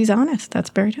he's honest. That's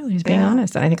very true. He's being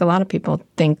honest. And I think a lot of people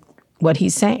think what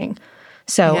he's saying.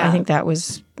 So I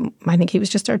think he was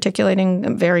just articulating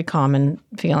a very common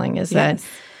feeling is that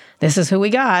this is who we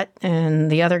got, and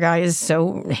the other guy is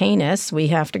so heinous, we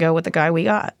have to go with the guy we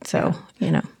got. So,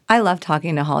 I love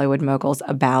talking to Hollywood moguls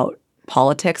about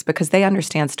politics because they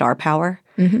understand star power.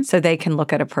 Mm-hmm. So they can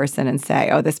look at a person and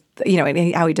say, oh, this,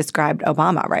 how he described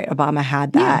Obama, right? Obama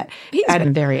had that. Yeah. He's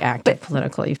been very active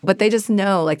politically. But they just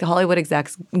know, the Hollywood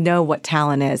execs know what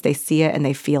talent is. They see it and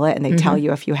they feel it, and they tell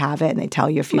you if you have it and they tell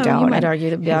you if you don't. You might argue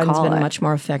that Biden's been a much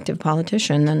more effective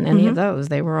politician than any of those.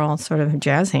 They were all sort of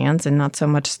jazz hands and not so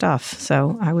much stuff.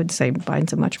 So I would say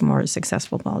Biden's a much more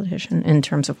successful politician in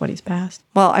terms of what he's passed.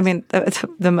 Well, I mean,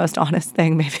 the most honest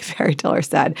thing maybe Barry Diller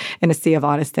said in a sea of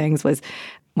honest things was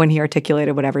when he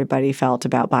articulated what everybody felt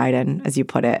about Biden, as you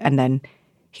put it, and then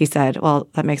he said, well,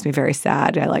 that makes me very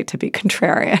sad. I like to be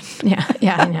contrarian.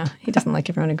 Yeah, I know. He doesn't like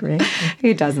everyone agreeing.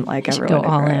 He doesn't like everyone agreeing. Go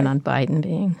all in on Biden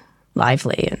being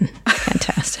lively and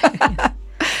fantastic.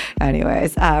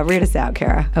 Anyways, read us out,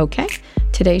 Kara. Okay.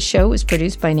 Today's show was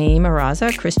produced by Naima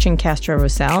Raza, Christian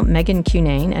Castro-Rosell, Megan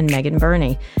Cunane, and Megan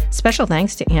Burney. Special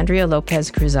thanks to Andrea Lopez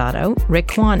Cruzado. Rick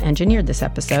Kwan engineered this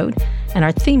episode, and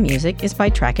our theme music is by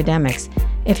Trackademics.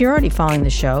 If you're already following the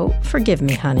show, forgive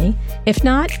me, honey. If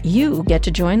not, you get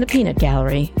to join the Peanut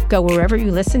Gallery. Go wherever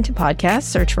you listen to podcasts,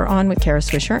 search for On with Kara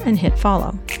Swisher, and hit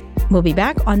follow. We'll be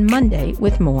back on Monday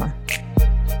with more.